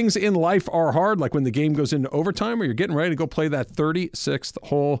little things in life are hard, like when the game goes into overtime or you're getting ready to go play that 36th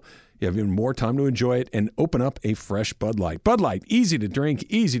hole, you have even more time to enjoy it and open up a fresh Bud Light. Bud Light, easy to drink,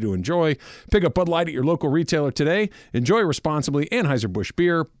 easy to enjoy. Pick up Bud Light at your local retailer today. Enjoy responsibly. Anheuser-Busch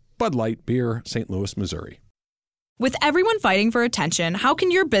Beer, Bud Light Beer, St. Louis, Missouri. With everyone fighting for attention, how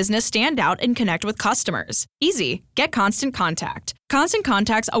can your business stand out and connect with customers? Easy. Get Constant Contact. Constant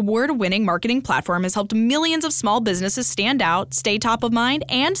Contact's award-winning marketing platform has helped millions of small businesses stand out, stay top of mind,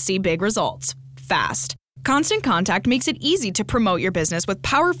 and see big results fast. Constant Contact makes it easy to promote your business with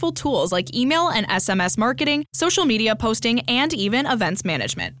powerful tools like email and SMS marketing, social media posting, and even events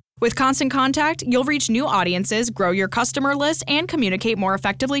management. With Constant Contact, you'll reach new audiences, grow your customer list, and communicate more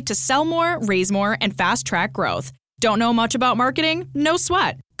effectively to sell more, raise more, and fast-track growth. Don't know much about marketing? No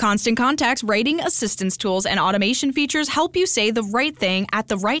sweat. Constant Contact's writing assistance tools and automation features help you say the right thing at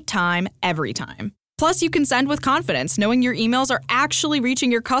the right time, every time. Plus, you can send with confidence, knowing your emails are actually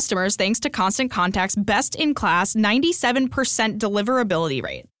reaching your customers thanks to Constant Contact's best-in-class 97% deliverability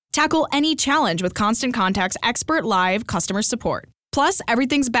rate. Tackle any challenge with Constant Contact's expert live customer support. Plus,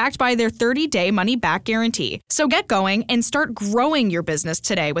 everything's backed by their 30-day money-back guarantee. So get going and start growing your business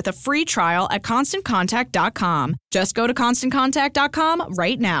today with a free trial at ConstantContact.com. Just go to ConstantContact.com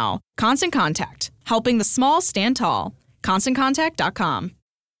right now. Constant Contact, helping the small stand tall. ConstantContact.com.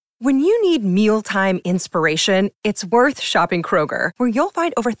 When you need mealtime inspiration, it's worth shopping Kroger, where you'll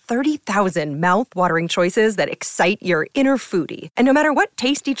find over 30,000 mouth-watering choices that excite your inner foodie. And no matter what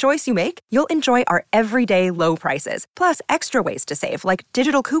tasty choice you make, you'll enjoy our everyday low prices, plus extra ways to save, like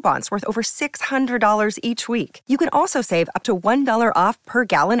digital coupons worth over $600 each week. You can also save up to $1 off per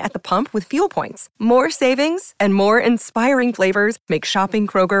gallon at the pump with fuel points. More savings and more inspiring flavors make shopping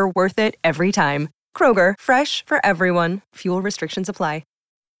Kroger worth it every time. Kroger, fresh for everyone. Fuel restrictions apply.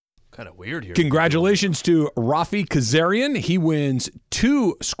 Kind of weird here. Congratulations to Rafi Kazarian. He wins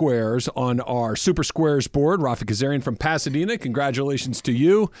 2 squares on our Super Squares board. Rafi Kazarian from Pasadena. Congratulations to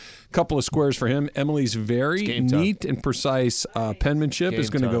you. Couple of squares for him. Emily's very neat and precise penmanship is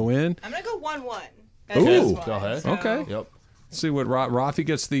going to go in. I'm going to go 1-1. Ooh. Go ahead. Okay. Yep. Let's see what Rafi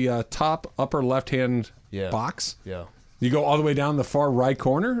gets the top upper left-hand box. Yeah. You go all the way down the far right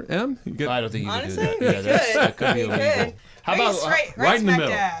corner, Em? I don't think you can do Honestly, that. That could be illegal. How about right in the middle?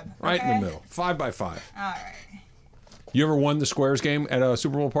 Dab. Right in the middle. 5 by 5. All right. You ever won the squares game at a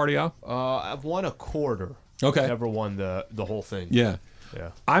Super Bowl party, Al? I've won a quarter. Okay. Never won the whole thing. Yeah.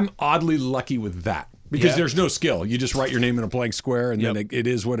 I'm oddly lucky with that because there's no skill. You just write your name in a blank square, and then it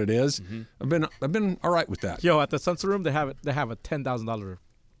is what it is. Mm-hmm. I've been all right with that. Yo, at the Sunset Room, they have a $10,000.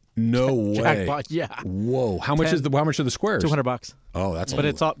 No way. Jackpot, yeah. Whoa. How much are the squares? $200. Oh, that's but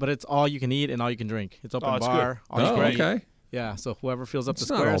it's all you can eat and all you can drink. It's open bar. Oh, okay. Yeah, so whoever fills up It's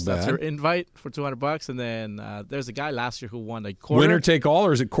the not all squares, that's bad. your invite for $200. And then there's a guy last year who won a quarter. Winner take all,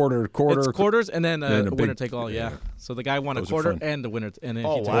 or is it quarter? It's quarters and then a winner big- take all. Yeah. So the guy won Those a are quarter fun. and the winner. And then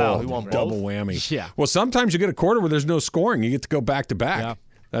Oh, he took wow. all. He won both? Double whammy. Yeah. Well, sometimes you get a quarter where there's no scoring. You get to go back to back. Yeah.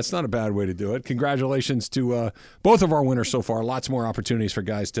 That's not a bad way to do it. Congratulations to both of our winners so far. Lots more opportunities for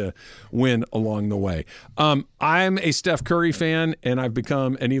guys to win along the way. I'm a Steph Curry fan, and I've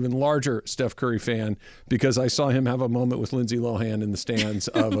become an even larger Steph Curry fan because I saw him have a moment with Lindsay Lohan in the stands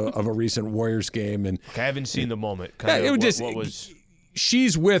of a recent Warriors game. And Okay, I haven't seen the moment. Yeah, it was What was?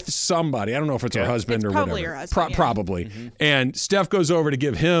 she's with somebody. I don't know if it's her husband It's or probably whatever. her husband, yeah. Probably. Mm-hmm. And Steph goes over to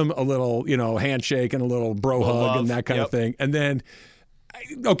give him a little, handshake and a little bro hug love. and that kind of Yep. thing. And then,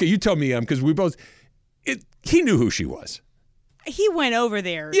 okay, you tell me, because we both, he knew who she was. He went over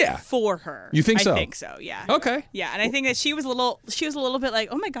there Yeah. for her. You think so? I think so, yeah. Okay. Yeah, and I think that she was a little bit like,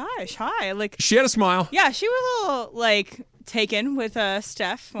 oh my gosh, hi. Like, She had a smile. yeah, she was a little like taken with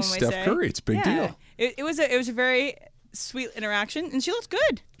Steph. When we Steph say. Curry, it's a big Yeah. deal. It was a very sweet interaction, and she looked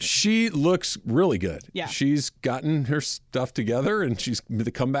good. She looks really good. Yeah. She's gotten her stuff together, and the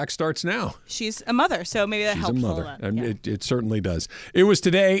comeback starts now. She's a mother, so maybe that She's helps a a mother. lot. And Yeah. it certainly does. It was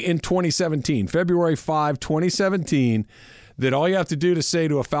today in 2017, February 5, 2017, that all you have to do to say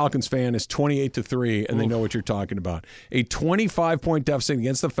to a Falcons fan is 28-3, and they know what you're talking about. A 25-point deficit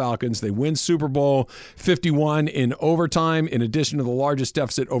against the Falcons. They win Super Bowl 51 in overtime, in addition to the largest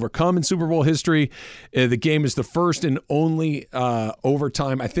deficit overcome in Super Bowl history. The game is the first and only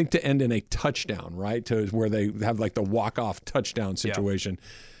overtime, I think, to end in a touchdown, right? To where they have like the walk-off touchdown situation.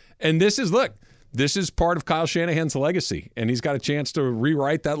 And this is part of Kyle Shanahan's legacy, and he's got a chance to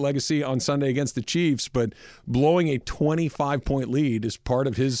rewrite that legacy on Sunday against the Chiefs, but blowing a 25-point lead is part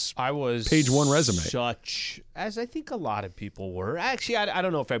of his page one resume. As I think a lot of people were. Actually, I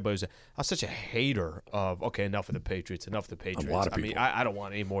don't know if everybody was. I was such a hater of, okay, enough of the Patriots, enough of the Patriots. A lot of I mean, people. I don't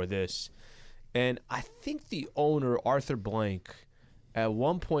want any more of this. And I think the owner, Arthur Blank, at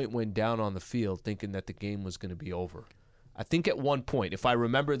one point went down on the field thinking that the game was going to be over. I think at one point, if I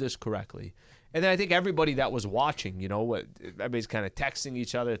remember this correctly. And then I think everybody that was watching, everybody's kind of texting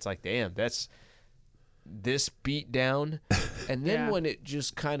each other. It's like, damn, that's this beat down. And then when it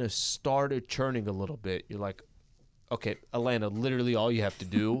just kind of started churning a little bit, you're like, okay, Atlanta, literally all you have to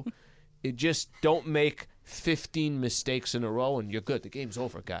do, it just don't make 15 mistakes in a row and you're good. The game's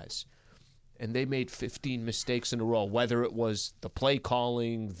over, guys. And they made 15 mistakes in a row, whether it was the play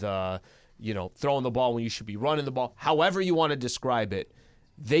calling, the, throwing the ball when you should be running the ball, however you want to describe it.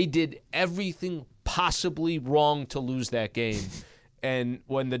 They did everything possibly wrong to lose that game. And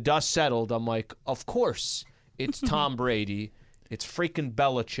when the dust settled, I'm like, of course, it's Tom Brady, it's freaking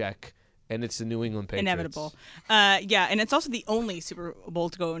Belichick, and it's the New England Patriots. Inevitable. Yeah, and it's also the only Super Bowl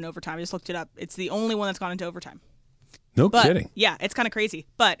to go in overtime. I just looked it up. It's the only one that's gone into overtime. No kidding. Yeah, it's kind of crazy.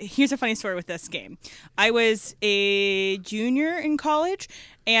 But here's a funny story with this game. I was a junior in college,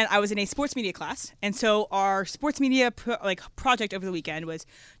 and I was in a sports media class. And so our sports media project over the weekend was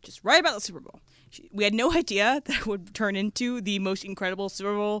just write about the Super Bowl. We had no idea that it would turn into the most incredible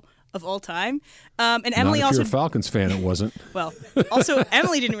Super Bowl of all time. And Emily Not if also you're a Falcons fan, it wasn't. Well, also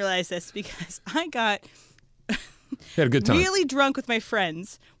Emily didn't realize this because I got Had a good time. really drunk with my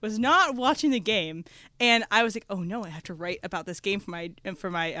friends, was not watching the game, and I was like, oh no, I have to write about this game for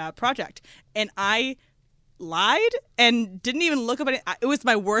my project. And I lied and didn't even look up at it. It was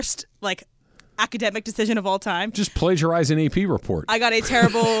my worst academic decision of all time. Just plagiarize an AP report. I got a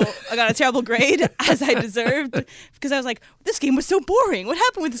terrible grade, as I deserved, because I was like, this game was so boring. What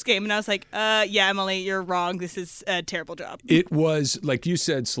happened with this game? And I was like, yeah, Emily, you're wrong. This is a terrible job. It was, like you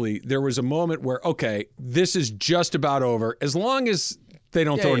said, Slee, there was a moment where, okay, this is just about over. As long as they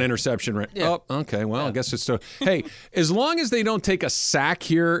don't throw an interception. Right? Yeah. Oh, okay, well, I guess it's still. Hey, as long as they don't take a sack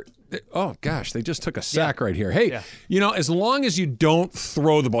here. Oh, gosh, they just took a sack right here. Hey, as long as you don't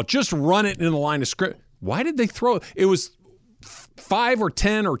throw the ball, just run it in the line of script. Why did they throw it? It was 5 or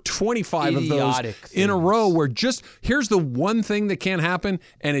 10 or 25 Idiotic of those in a row where just here's the one thing that can't happen,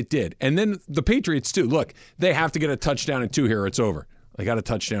 and it did. And then the Patriots, too. Look, they have to get a touchdown and 2 here. It's over. They got a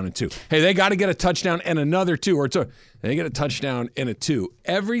touchdown and 2. Hey, they got to get a touchdown and another 2, or it's over. They get a touchdown and a 2.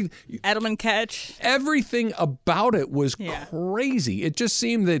 Edelman catch. Everything about it was crazy. It just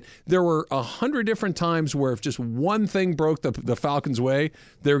seemed that there were 100 different times where if just one thing broke the Falcons' way,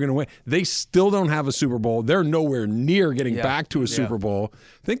 they were going to win. They still don't have a Super Bowl. They're nowhere near getting back to a Super Bowl.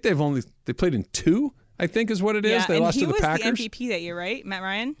 I think they played in 2. I think is what it is. They lost to the Packers. He was the MVP that year, right? Matt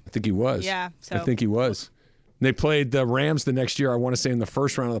Ryan? I think he was. Yeah. So. I think he was. They played the Rams the next year, I want to say, in the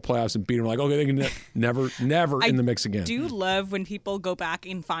first round of the playoffs and beat them. Like, okay, they can never in the mix again. I do love when people go back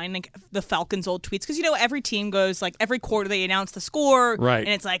and find like the Falcons' old tweets because, every team goes, like, every quarter they announce the score. Right. And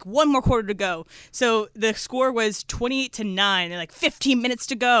it's like one more quarter to go. So the score was 28-9. They're like, 15 minutes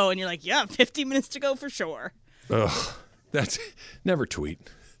to go. And you're like, yeah, 15 minutes to go for sure. Ugh. That's never tweet.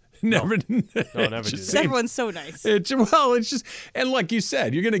 Never do that. Everyone's so nice. It's just, and like you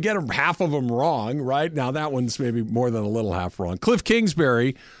said, you're going to get half of them wrong, right? Now that one's maybe more than a little half wrong. Cliff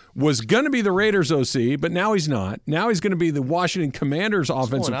Kingsbury was going to be the Raiders OC, but now he's not. Now he's going to be the Washington Commanders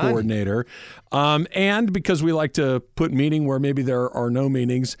offensive coordinator. And because we like to put meaning where maybe there are no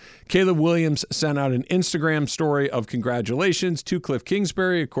meanings, Caleb Williams sent out an Instagram story of congratulations to Cliff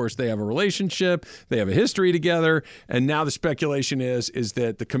Kingsbury. Of course, they have a relationship. They have a history together. And now the speculation is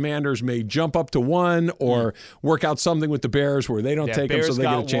that the Commanders may jump up to 1 or work out something with the Bears where they don't take Bears them so they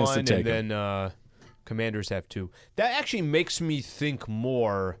get a chance to take them. And then Commanders have 2. That actually makes me think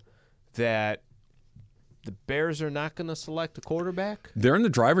more that the Bears are not going to select a quarterback. They're in the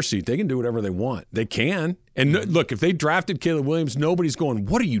driver's seat. They can do whatever they want. They can. And look, if they drafted Caleb Williams, nobody's going,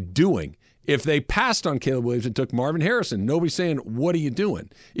 what are you doing? If they passed on Caleb Williams and took Marvin Harrison, nobody's saying, what are you doing?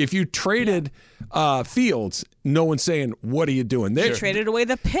 If you traded Fields, no one's saying, what are you doing? They traded away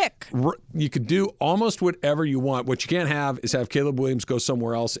the pick. You could do almost whatever you want. What you can't have is have Caleb Williams go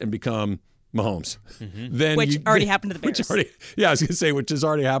somewhere else and become Mahomes. Then which already happened to the Bears. I was going to say, which has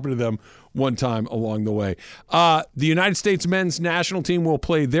already happened to them one time along the way. The United States men's national team will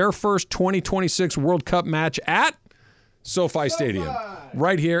play their first 2026 World Cup match at SoFi Stadium,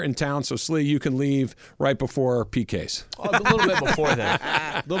 right here in town. So, Slee, you can leave right before PKs. A little bit before then.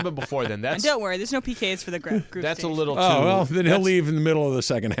 A little bit before then. And don't worry, there's no PKs for the group That's stage. A little too... Oh, well, then he'll leave in the middle of the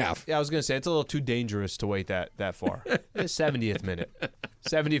second half. Yeah, I was going to say, it's a little too dangerous to wait that far. The 70th minute.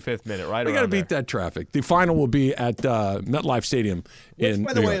 75th minute, right We got to beat that traffic. The final will be at MetLife Stadium in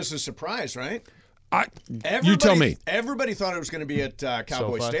Which, by the way, is a surprise, right? You tell me. Everybody thought it was going to be at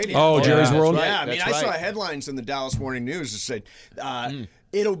Cowboy Stadium. Oh, Jerry's World? Yeah, I mean, I saw headlines in the Dallas Morning News that said,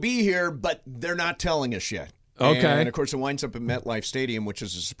 it'll be here, but they're not telling us yet. Okay. And, of course, it winds up at MetLife Stadium, which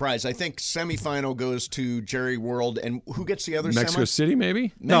is a surprise. I think semifinal goes to Jerry World, and who gets the other Mexico City,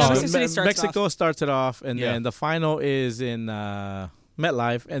 maybe? No, Mexico City starts it off, and then the final is in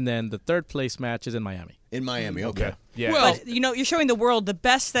MetLife, and then the third place match is in Miami. In Miami, okay. Yeah. Well, but, you're showing the world the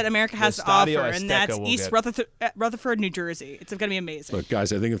best that America has to offer, and that's East Rutherford, New Jersey. It's going to be amazing. Look,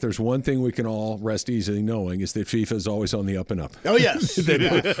 guys, I think if there's one thing we can all rest easy knowing is that FIFA is always on the up and up. Oh, yes.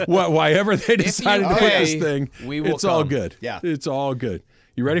 Why they decided to put this thing, it's all good. Yeah. It's all good.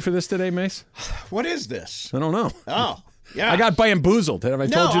 You ready for this today, Mace? What is this? I don't know. Oh. Yeah. I got bamboozled. Have I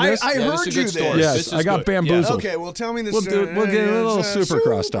told you this? I heard you this. Yes, I got bamboozled. Okay, well, tell me this. We'll get a little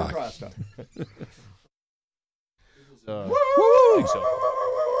Supercross talk.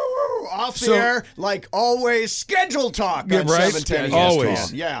 Off the air, like always, schedule talk on 710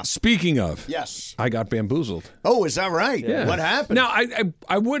 Always. Yeah. Speaking of, yes, I got bamboozled. Oh, is that right? Yeah. What happened? Now,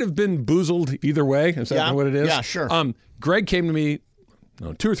 I would have been boozled either way. Is that what it is? Yeah, sure. Greg came to me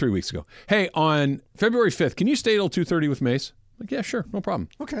 2 or 3 weeks ago. Hey, on February 5th, can you stay till 2:30 with Mace? I'm like, yeah, sure, no problem.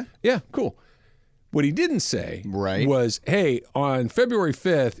 Okay. Yeah, cool. What he didn't say was, hey, on February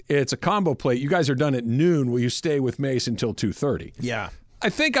 5th, it's a combo plate. You guys are done at noon. Will you stay with Mace until 2:30? Yeah. I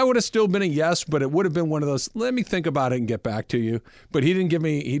think I would have still been a yes, but it would have been one of those, let me think about it and get back to you. But he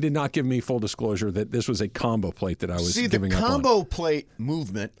did not give me full disclosure that this was a combo plate that I was giving up on. See, the combo plate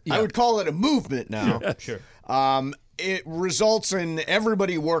movement, I would call it a movement now. Yeah. Sure. It results in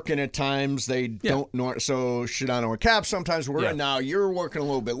everybody working at times they don't know. So Shadano or Cap sometimes working. Now you're working a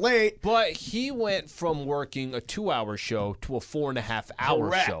little bit late. But he went from working a 2-hour show to a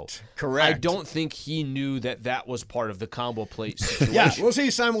 4.5-hour show. Correct. I don't think he knew that was part of the combo plate situation. Yeah, we'll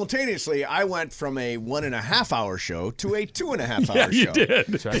see. Simultaneously, I went from a 1.5-hour show to a 2.5-hour show. You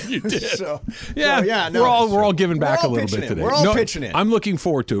did. Right. You did. So, we're all giving back a little bit today. We're all pitching in. I'm looking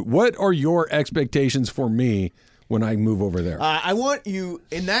forward to it. What are your expectations for me when I move over there? I want you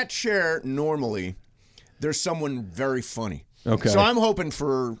in that chair. Normally, there's someone very funny. Okay. So I'm hoping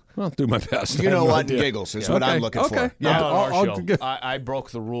for. I'll do my best. You know what? Giggles is what I'm looking for. Yeah. I broke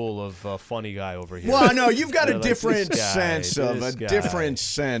the rule of funny guy over here. Well, no, you've got a different sense of.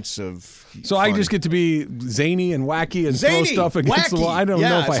 So funny. I just get to be zany and wacky and throw stuff against the wall. I don't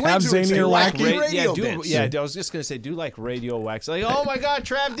know if I have zany or wacky. I was just gonna say, do like radio wax, like, oh my God,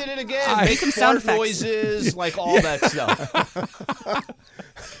 Trav did it again. Make some sound fart noises, like all that stuff.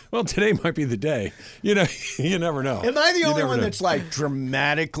 Well, today might be the day. You never know. Am I the only one that's like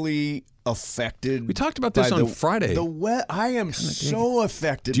dramatically affected. We talked about this on Friday. I am so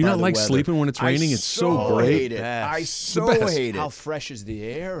affected. Do you by not the like weather. sleeping when it's raining? It's so great. Hate it. I so hate it. How fresh is the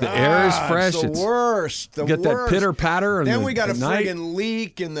air? The air is fresh. It's the worst. You get that pitter patter. Then we got a friggin'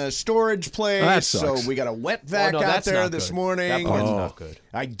 leak in the storage place. That sucks. So we got a wet vac out there this morning. That part's not good.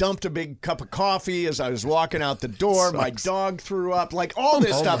 I dumped a big cup of coffee as I was walking out the door. My dog threw up. Like all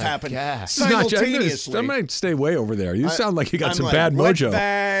this stuff happened simultaneously. I might stay way over there. You sound like you got some like, bad mojo.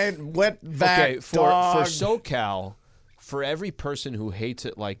 Wet vac. Okay, for SoCal, for every person who hates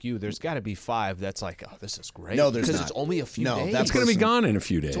it like you, there's got to be 5 that's like, oh, this is great. No, there's not. Because it's only a few days. That's going to be gone in a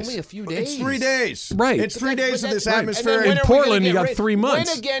few days. It's only a few days. It's 3 days. Right. It's 3 days of this atmosphere. In Portland, you got 3 months.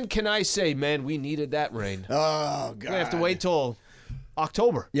 When again can I say, man, we needed that rain? Oh, God. We have to wait till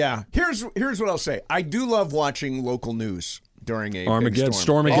October. Yeah. Here's what I'll say. I do love watching local news during a Armageddon, big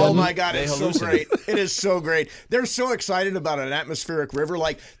storm. Stormageddon. Oh my God, it's so great. It is so great. They're so excited about an atmospheric river.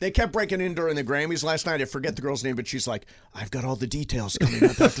 Like, they kept breaking in during the Grammys last night. I forget the girl's name, but she's like, I've got all the details coming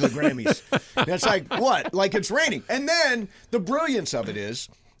up after the Grammys. And it's like, what? Like, it's raining. And then the brilliance of it is,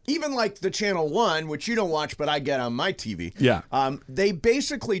 even like the Channel 1, which you don't watch, but I get on my TV. Yeah. They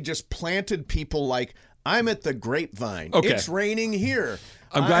basically just planted people like, I'm at the Grapevine. Okay. It's raining here.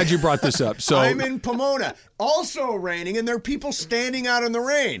 I'm glad you brought this up. So I'm in Pomona, also raining, and there are people standing out in the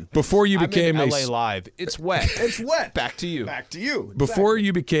rain. Before you became I'm in LA Live, it's wet. It's wet. Back to you. Back to you. Before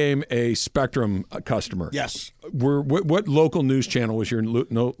you became a Spectrum customer, yes. What local news channel was your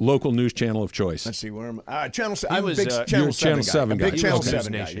local news channel of choice? Let's see where am Channel 7. I'm a was, big Channel Channel 7 guy. guy. Big Channel Okay.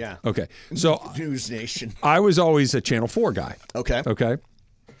 7 guy. Yeah. Okay. So News Nation. I was always a Channel 4 guy. Okay. Okay.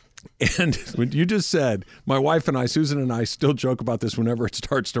 And when you just said, my wife and I, Susan and I, still joke about this whenever it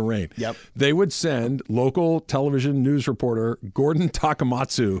starts to rain. Yep. They would send local television news reporter Gordon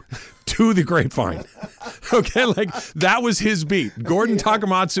Takamatsu to the Grapevine. Okay, like that was his beat. Gordon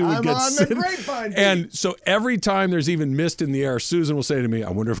Takamatsu would get on the Grapevine beat. And so every time there's even mist in the air, Susan will say to me,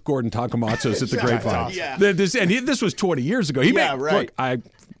 I wonder if Gordon Takamatsu is at the Grapevine. Yeah. This was 20 years ago. Yeah, right. Look, I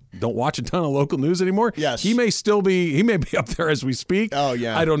don't watch a ton of local news anymore. Yes. He may be up there as we speak. Oh,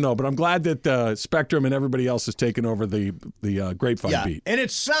 yeah. I don't know, but I'm glad that Spectrum and everybody else has taken over the Grapevine beat. And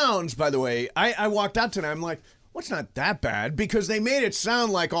it sounds, by the way, I walked out tonight, I'm like, well, it's not that bad, because they made it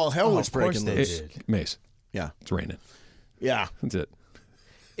sound like all hell was breaking loose. Mace. Yeah. It's raining. Yeah. That's it.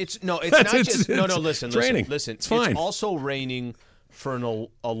 It's not just listen. raining. Listen. It's fine. It's also raining for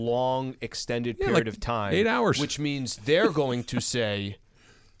a long extended period like of time. 8 hours. Which means they're going to say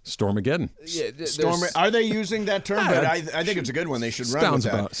Stormageddon. Yeah, are they using that term? But I think it's a good one. They should run with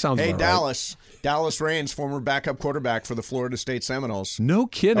that. Sounds hey, about Dallas. Right. Dallas Raines, former backup quarterback for the Florida State Seminoles. No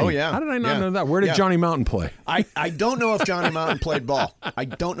kidding. Oh, yeah. How did I not know that? Where did Johnny Mountain play? I don't know if Johnny Mountain played ball. I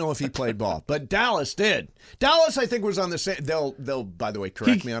don't know if he played ball. But Dallas did. Dallas, I think, was on the same. They'll by the way,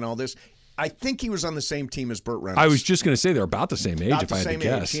 correct me on all this. I think he was on the same team as Burt Reynolds. I was just going to say they're about the same age, if I had to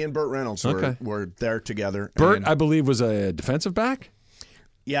guess. He and Burt Reynolds were there together. Burt, I believe, was a defensive back?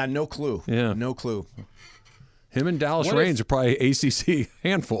 Yeah, no clue. Yeah. No clue. Him and Dallas Raines are probably ACC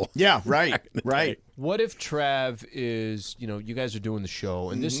handful. Yeah, right, right. What if Trav is, you guys are doing the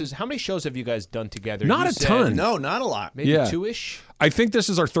show, and this is, how many shows have you guys done together? Not a ton. No, not a lot. Maybe 2-ish? I think this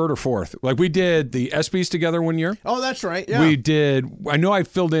is our 3rd or 4th. Like, we did the ESPYs together one year. Oh, that's right, yeah. We did, I know I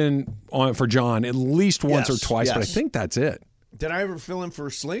filled in on for John at least once or twice, yes. but I think that's it. Did I ever fill in for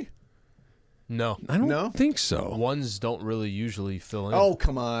Slee? No. I don't think so. Ones don't really usually fill in. Oh,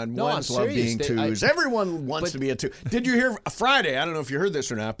 come on. No, Ones I'm love serious. being twos. Everyone wants to be a two. Did you hear Friday? I don't know if you heard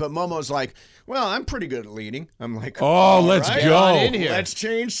this or not, but Momo's like, well, I'm pretty good at leading. I'm like, oh, let's right, go. in here. Let's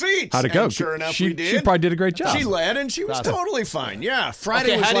change seats. How'd it go? And sure enough, she we did. She probably did a great job. She led, and she was totally fine. Yeah.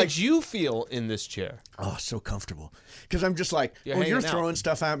 Friday was how like, did you feel in this chair? Oh, so comfortable. Because I'm just like, you're throwing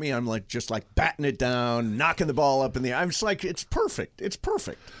stuff at me. I'm like, just like batting it down, knocking the ball up in the air. I'm just like, it's perfect. It's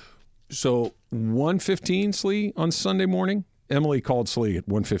perfect. So 1:15 Slee on Sunday morning. Emily called Slee at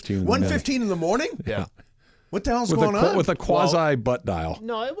 1:15. 1:15 in the morning? Yeah. What the hell's going on? With a quasi butt dial.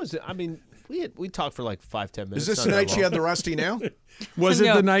 No, it was. I mean, we talked for like 5-10 minutes. Is this the night she had the rusty nail? Was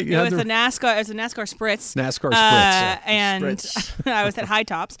it the night you had the NASCAR? It was a NASCAR spritz. NASCAR spritz. And Spritz. I was at High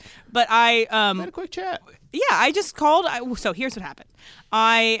Tops, but I had a quick chat. Yeah, I just called. So here's what happened.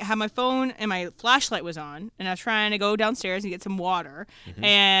 I had my phone and my flashlight was on, and I was trying to go downstairs and get some water. Mm-hmm.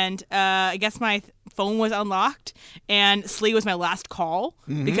 And I guess my phone was unlocked, and Slee was my last call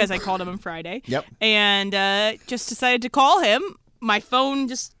because I called him on Friday. Yep. And just decided to call him. My phone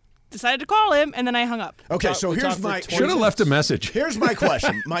just decided to call him, and then I hung up. Okay, so here's my... Should have left a message. Here's my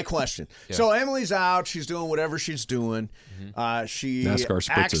question. Yeah. So Emily's out. She's doing whatever she's doing. She NASCAR spritzes.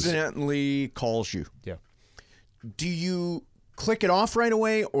 accidentally calls you. Yeah. Do you click it off right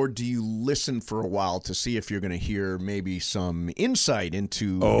away, or do you listen for a while to see if you're going to hear maybe some insight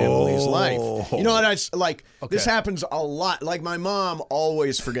into Emily's life? You know what? This happens a lot. Like, my mom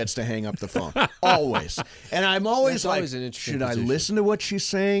always forgets to hang up the phone. Always. And I'm always should I listen to what she's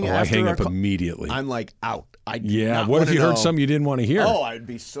saying? I hang up immediately. I'm like, out. What if you heard something you didn't want to hear? Oh, I'd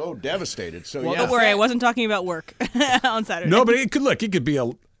be so devastated. So don't worry, I wasn't talking about work on Saturday. No, but it could be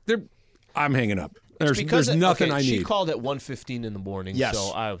I'm hanging up. There's nothing I need. She called at 1:15 in the morning,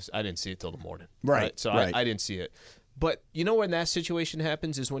 so I didn't see it till the morning. Right. So I didn't see it. But you know when that situation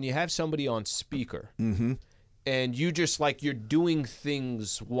happens is when you have somebody on speaker, and you just you're doing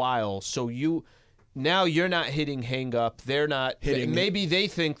things while, so now you're not hitting hang up. They're not hitting. Maybe they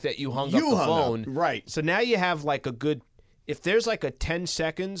think that you hung up the phone. Right. So now you have a good. If there's a 10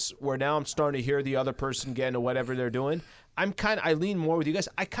 seconds where now I'm starting to hear the other person get into whatever they're doing, I lean more with you guys.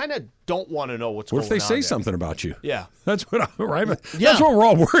 I kind of don't want to know what's going on. What if they say something about you? Yeah. That's what That's what we're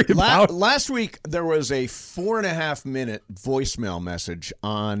all worried about. Last week, there was a 4.5-minute voicemail message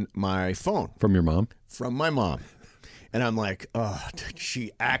on my phone. From your mom? From my mom. And I'm like, oh,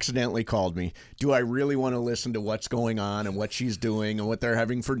 she accidentally called me. Do I really want to listen to what's going on and what she's doing and what they're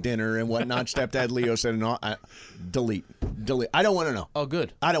having for dinner and whatnot? Stepdad Leo said, and all. Delete. I don't want to know. Oh,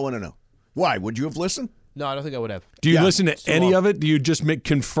 good. I don't want to know. Why? Would you have listened? No, I don't think I would have. Do you listen to any of it? Do you just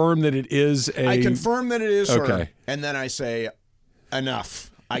confirm that it is I confirm that it is okay. her, and then I say,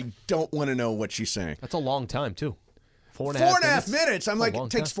 enough. I don't want to know what she's saying. That's a long time, too. 4.5 minutes. I'm like, it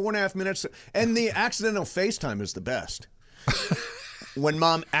takes 4.5 minutes. And the accidental FaceTime is the best. When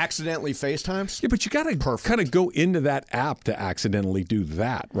mom accidentally FaceTimes. Yeah, but you got to kind of go into that app to accidentally do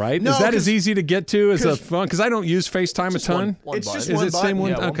that, right? No, is that as easy to get to as a phone? Because I don't use FaceTime a ton. It's just is one it button. same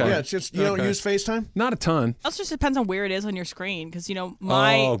one? Yeah, okay. Yeah, it's just you don't use FaceTime? Not a ton. It just depends on where it is on your screen because,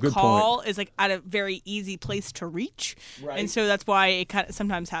 my call is at a very easy place to reach. Right. And so that's why it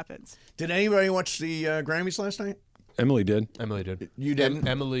sometimes happens. Did anybody watch the Grammys last night? Emily did. You didn't?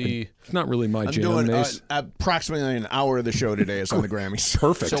 Emily. It's not really my jam. I'm doing approximately an hour of the show today is on the Grammys.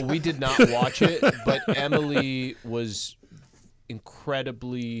 Perfect. So we did not watch it, but Emily was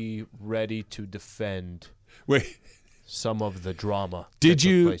incredibly ready to defend some of the drama that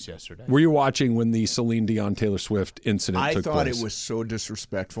took place yesterday. Were you watching when the Celine Dion Taylor Swift incident took place? I thought it was so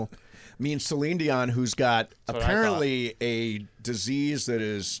disrespectful. I mean, Celine Dion, who's got apparently a disease that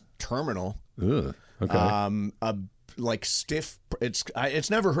is terminal. Ugh. Okay. Like stiff. It's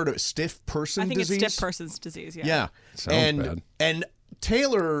never heard of stiff person disease. I think it's stiff person's disease. Yeah. Yeah. Sounds bad. And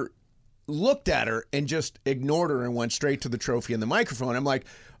Taylor looked at her and just ignored her and went straight to the trophy and the microphone. I'm like,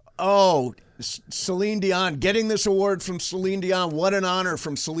 oh, Celine Dion, getting this award from Celine Dion. What an honor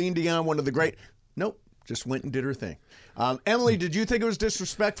from Celine Dion, one of the great. Nope, just went and did her thing. Emily, did you think it was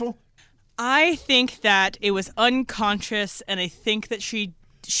disrespectful? I think that it was unconscious, and I think that she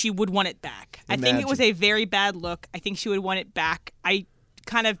would want it back. I think it was a very bad look. I think she would want it back. I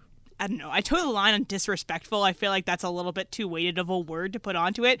don't know. I toe the line on disrespectful. I feel like that's a little bit too weighted of a word to put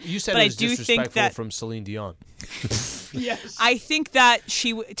onto it. You said but it was I do disrespectful think that, from Celine Dion. Yes. I think that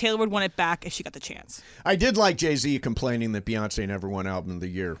Taylor would want it back if she got the chance. I did like Jay-Z complaining that Beyonce never won Album of the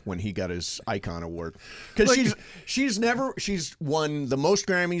Year when he got his Icon Award. Because she's won the most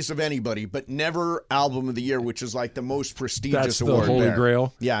Grammys of anybody, but never Album of the Year, which is like the most prestigious award. That's the Holy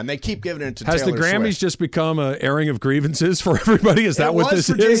Grail. Yeah, and they keep giving it to Has Taylor the Grammys Swift. just become an airing of grievances for everybody? Is that what this is?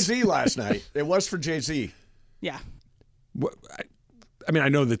 It was for Jay-Z last night. It was for Jay-Z. Yeah. I mean, I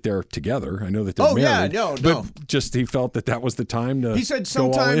know that they're together. I know that they're married. No. But just he felt that was the time to. He said go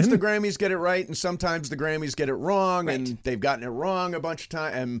all sometimes in. the Grammys get it right and sometimes the Grammys get it wrong, and they've gotten it wrong a bunch of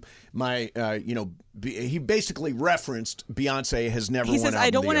times. And he basically referenced Beyonce has never won. He says, Album I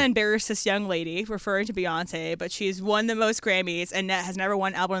don't of the want to Year. embarrass this young lady, referring to Beyonce, but she's won the most Grammys and has never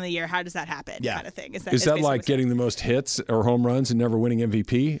won Album of the Year. How does that happen? Yeah. Kind of thing. Is that like getting the most hits or home runs and never winning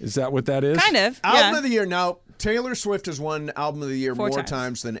MVP? Is that what that is? Kind of. Album of the Year. Now, Taylor Swift has won Album of the Year 4 more times.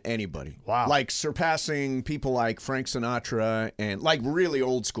 times than anybody. Wow. Like surpassing people like Frank Sinatra and like really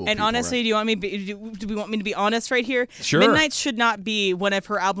old school And people, honestly, right? do we want me to be honest right here? Sure. Midnight's should not be one of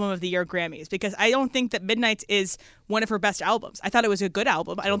her Album of the Year Grammys because I don't think that Midnight's is one of her best albums. I thought it was a good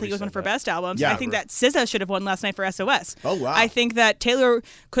album. I don't think it was one of her best albums. Yeah, I think that SZA should have won last night for SOS. Oh, wow. I think that Taylor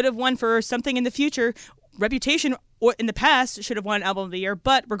could have won for something in the future. Reputation or in the past should have won Album of the Year,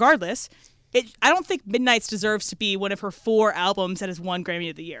 but regardless, I don't think Midnight's deserves to be one of her 4 albums that has won Grammy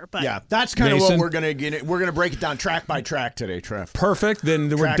of the Year. But yeah, that's kind of what Mason? we're gonna get. We're gonna break it down track by track today, Trev. Perfect. Then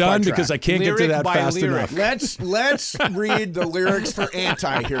we're Track done by track. because I can't Lyric get to that by fast lyric. enough. Let's read the lyrics for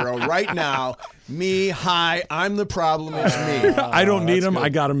Anti-Hero right now. Me, hi, I'm the problem. It's me. I don't need them. I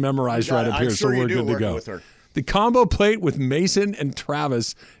got them memorized right up I'm here, sure so we're you do good to working go. with her. The combo plate with Mason and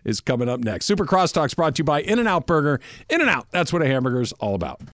Travis is coming up next. Super Crosstalks brought to you by In-N-Out Burger. In-N-Out, that's what a hamburger's all about.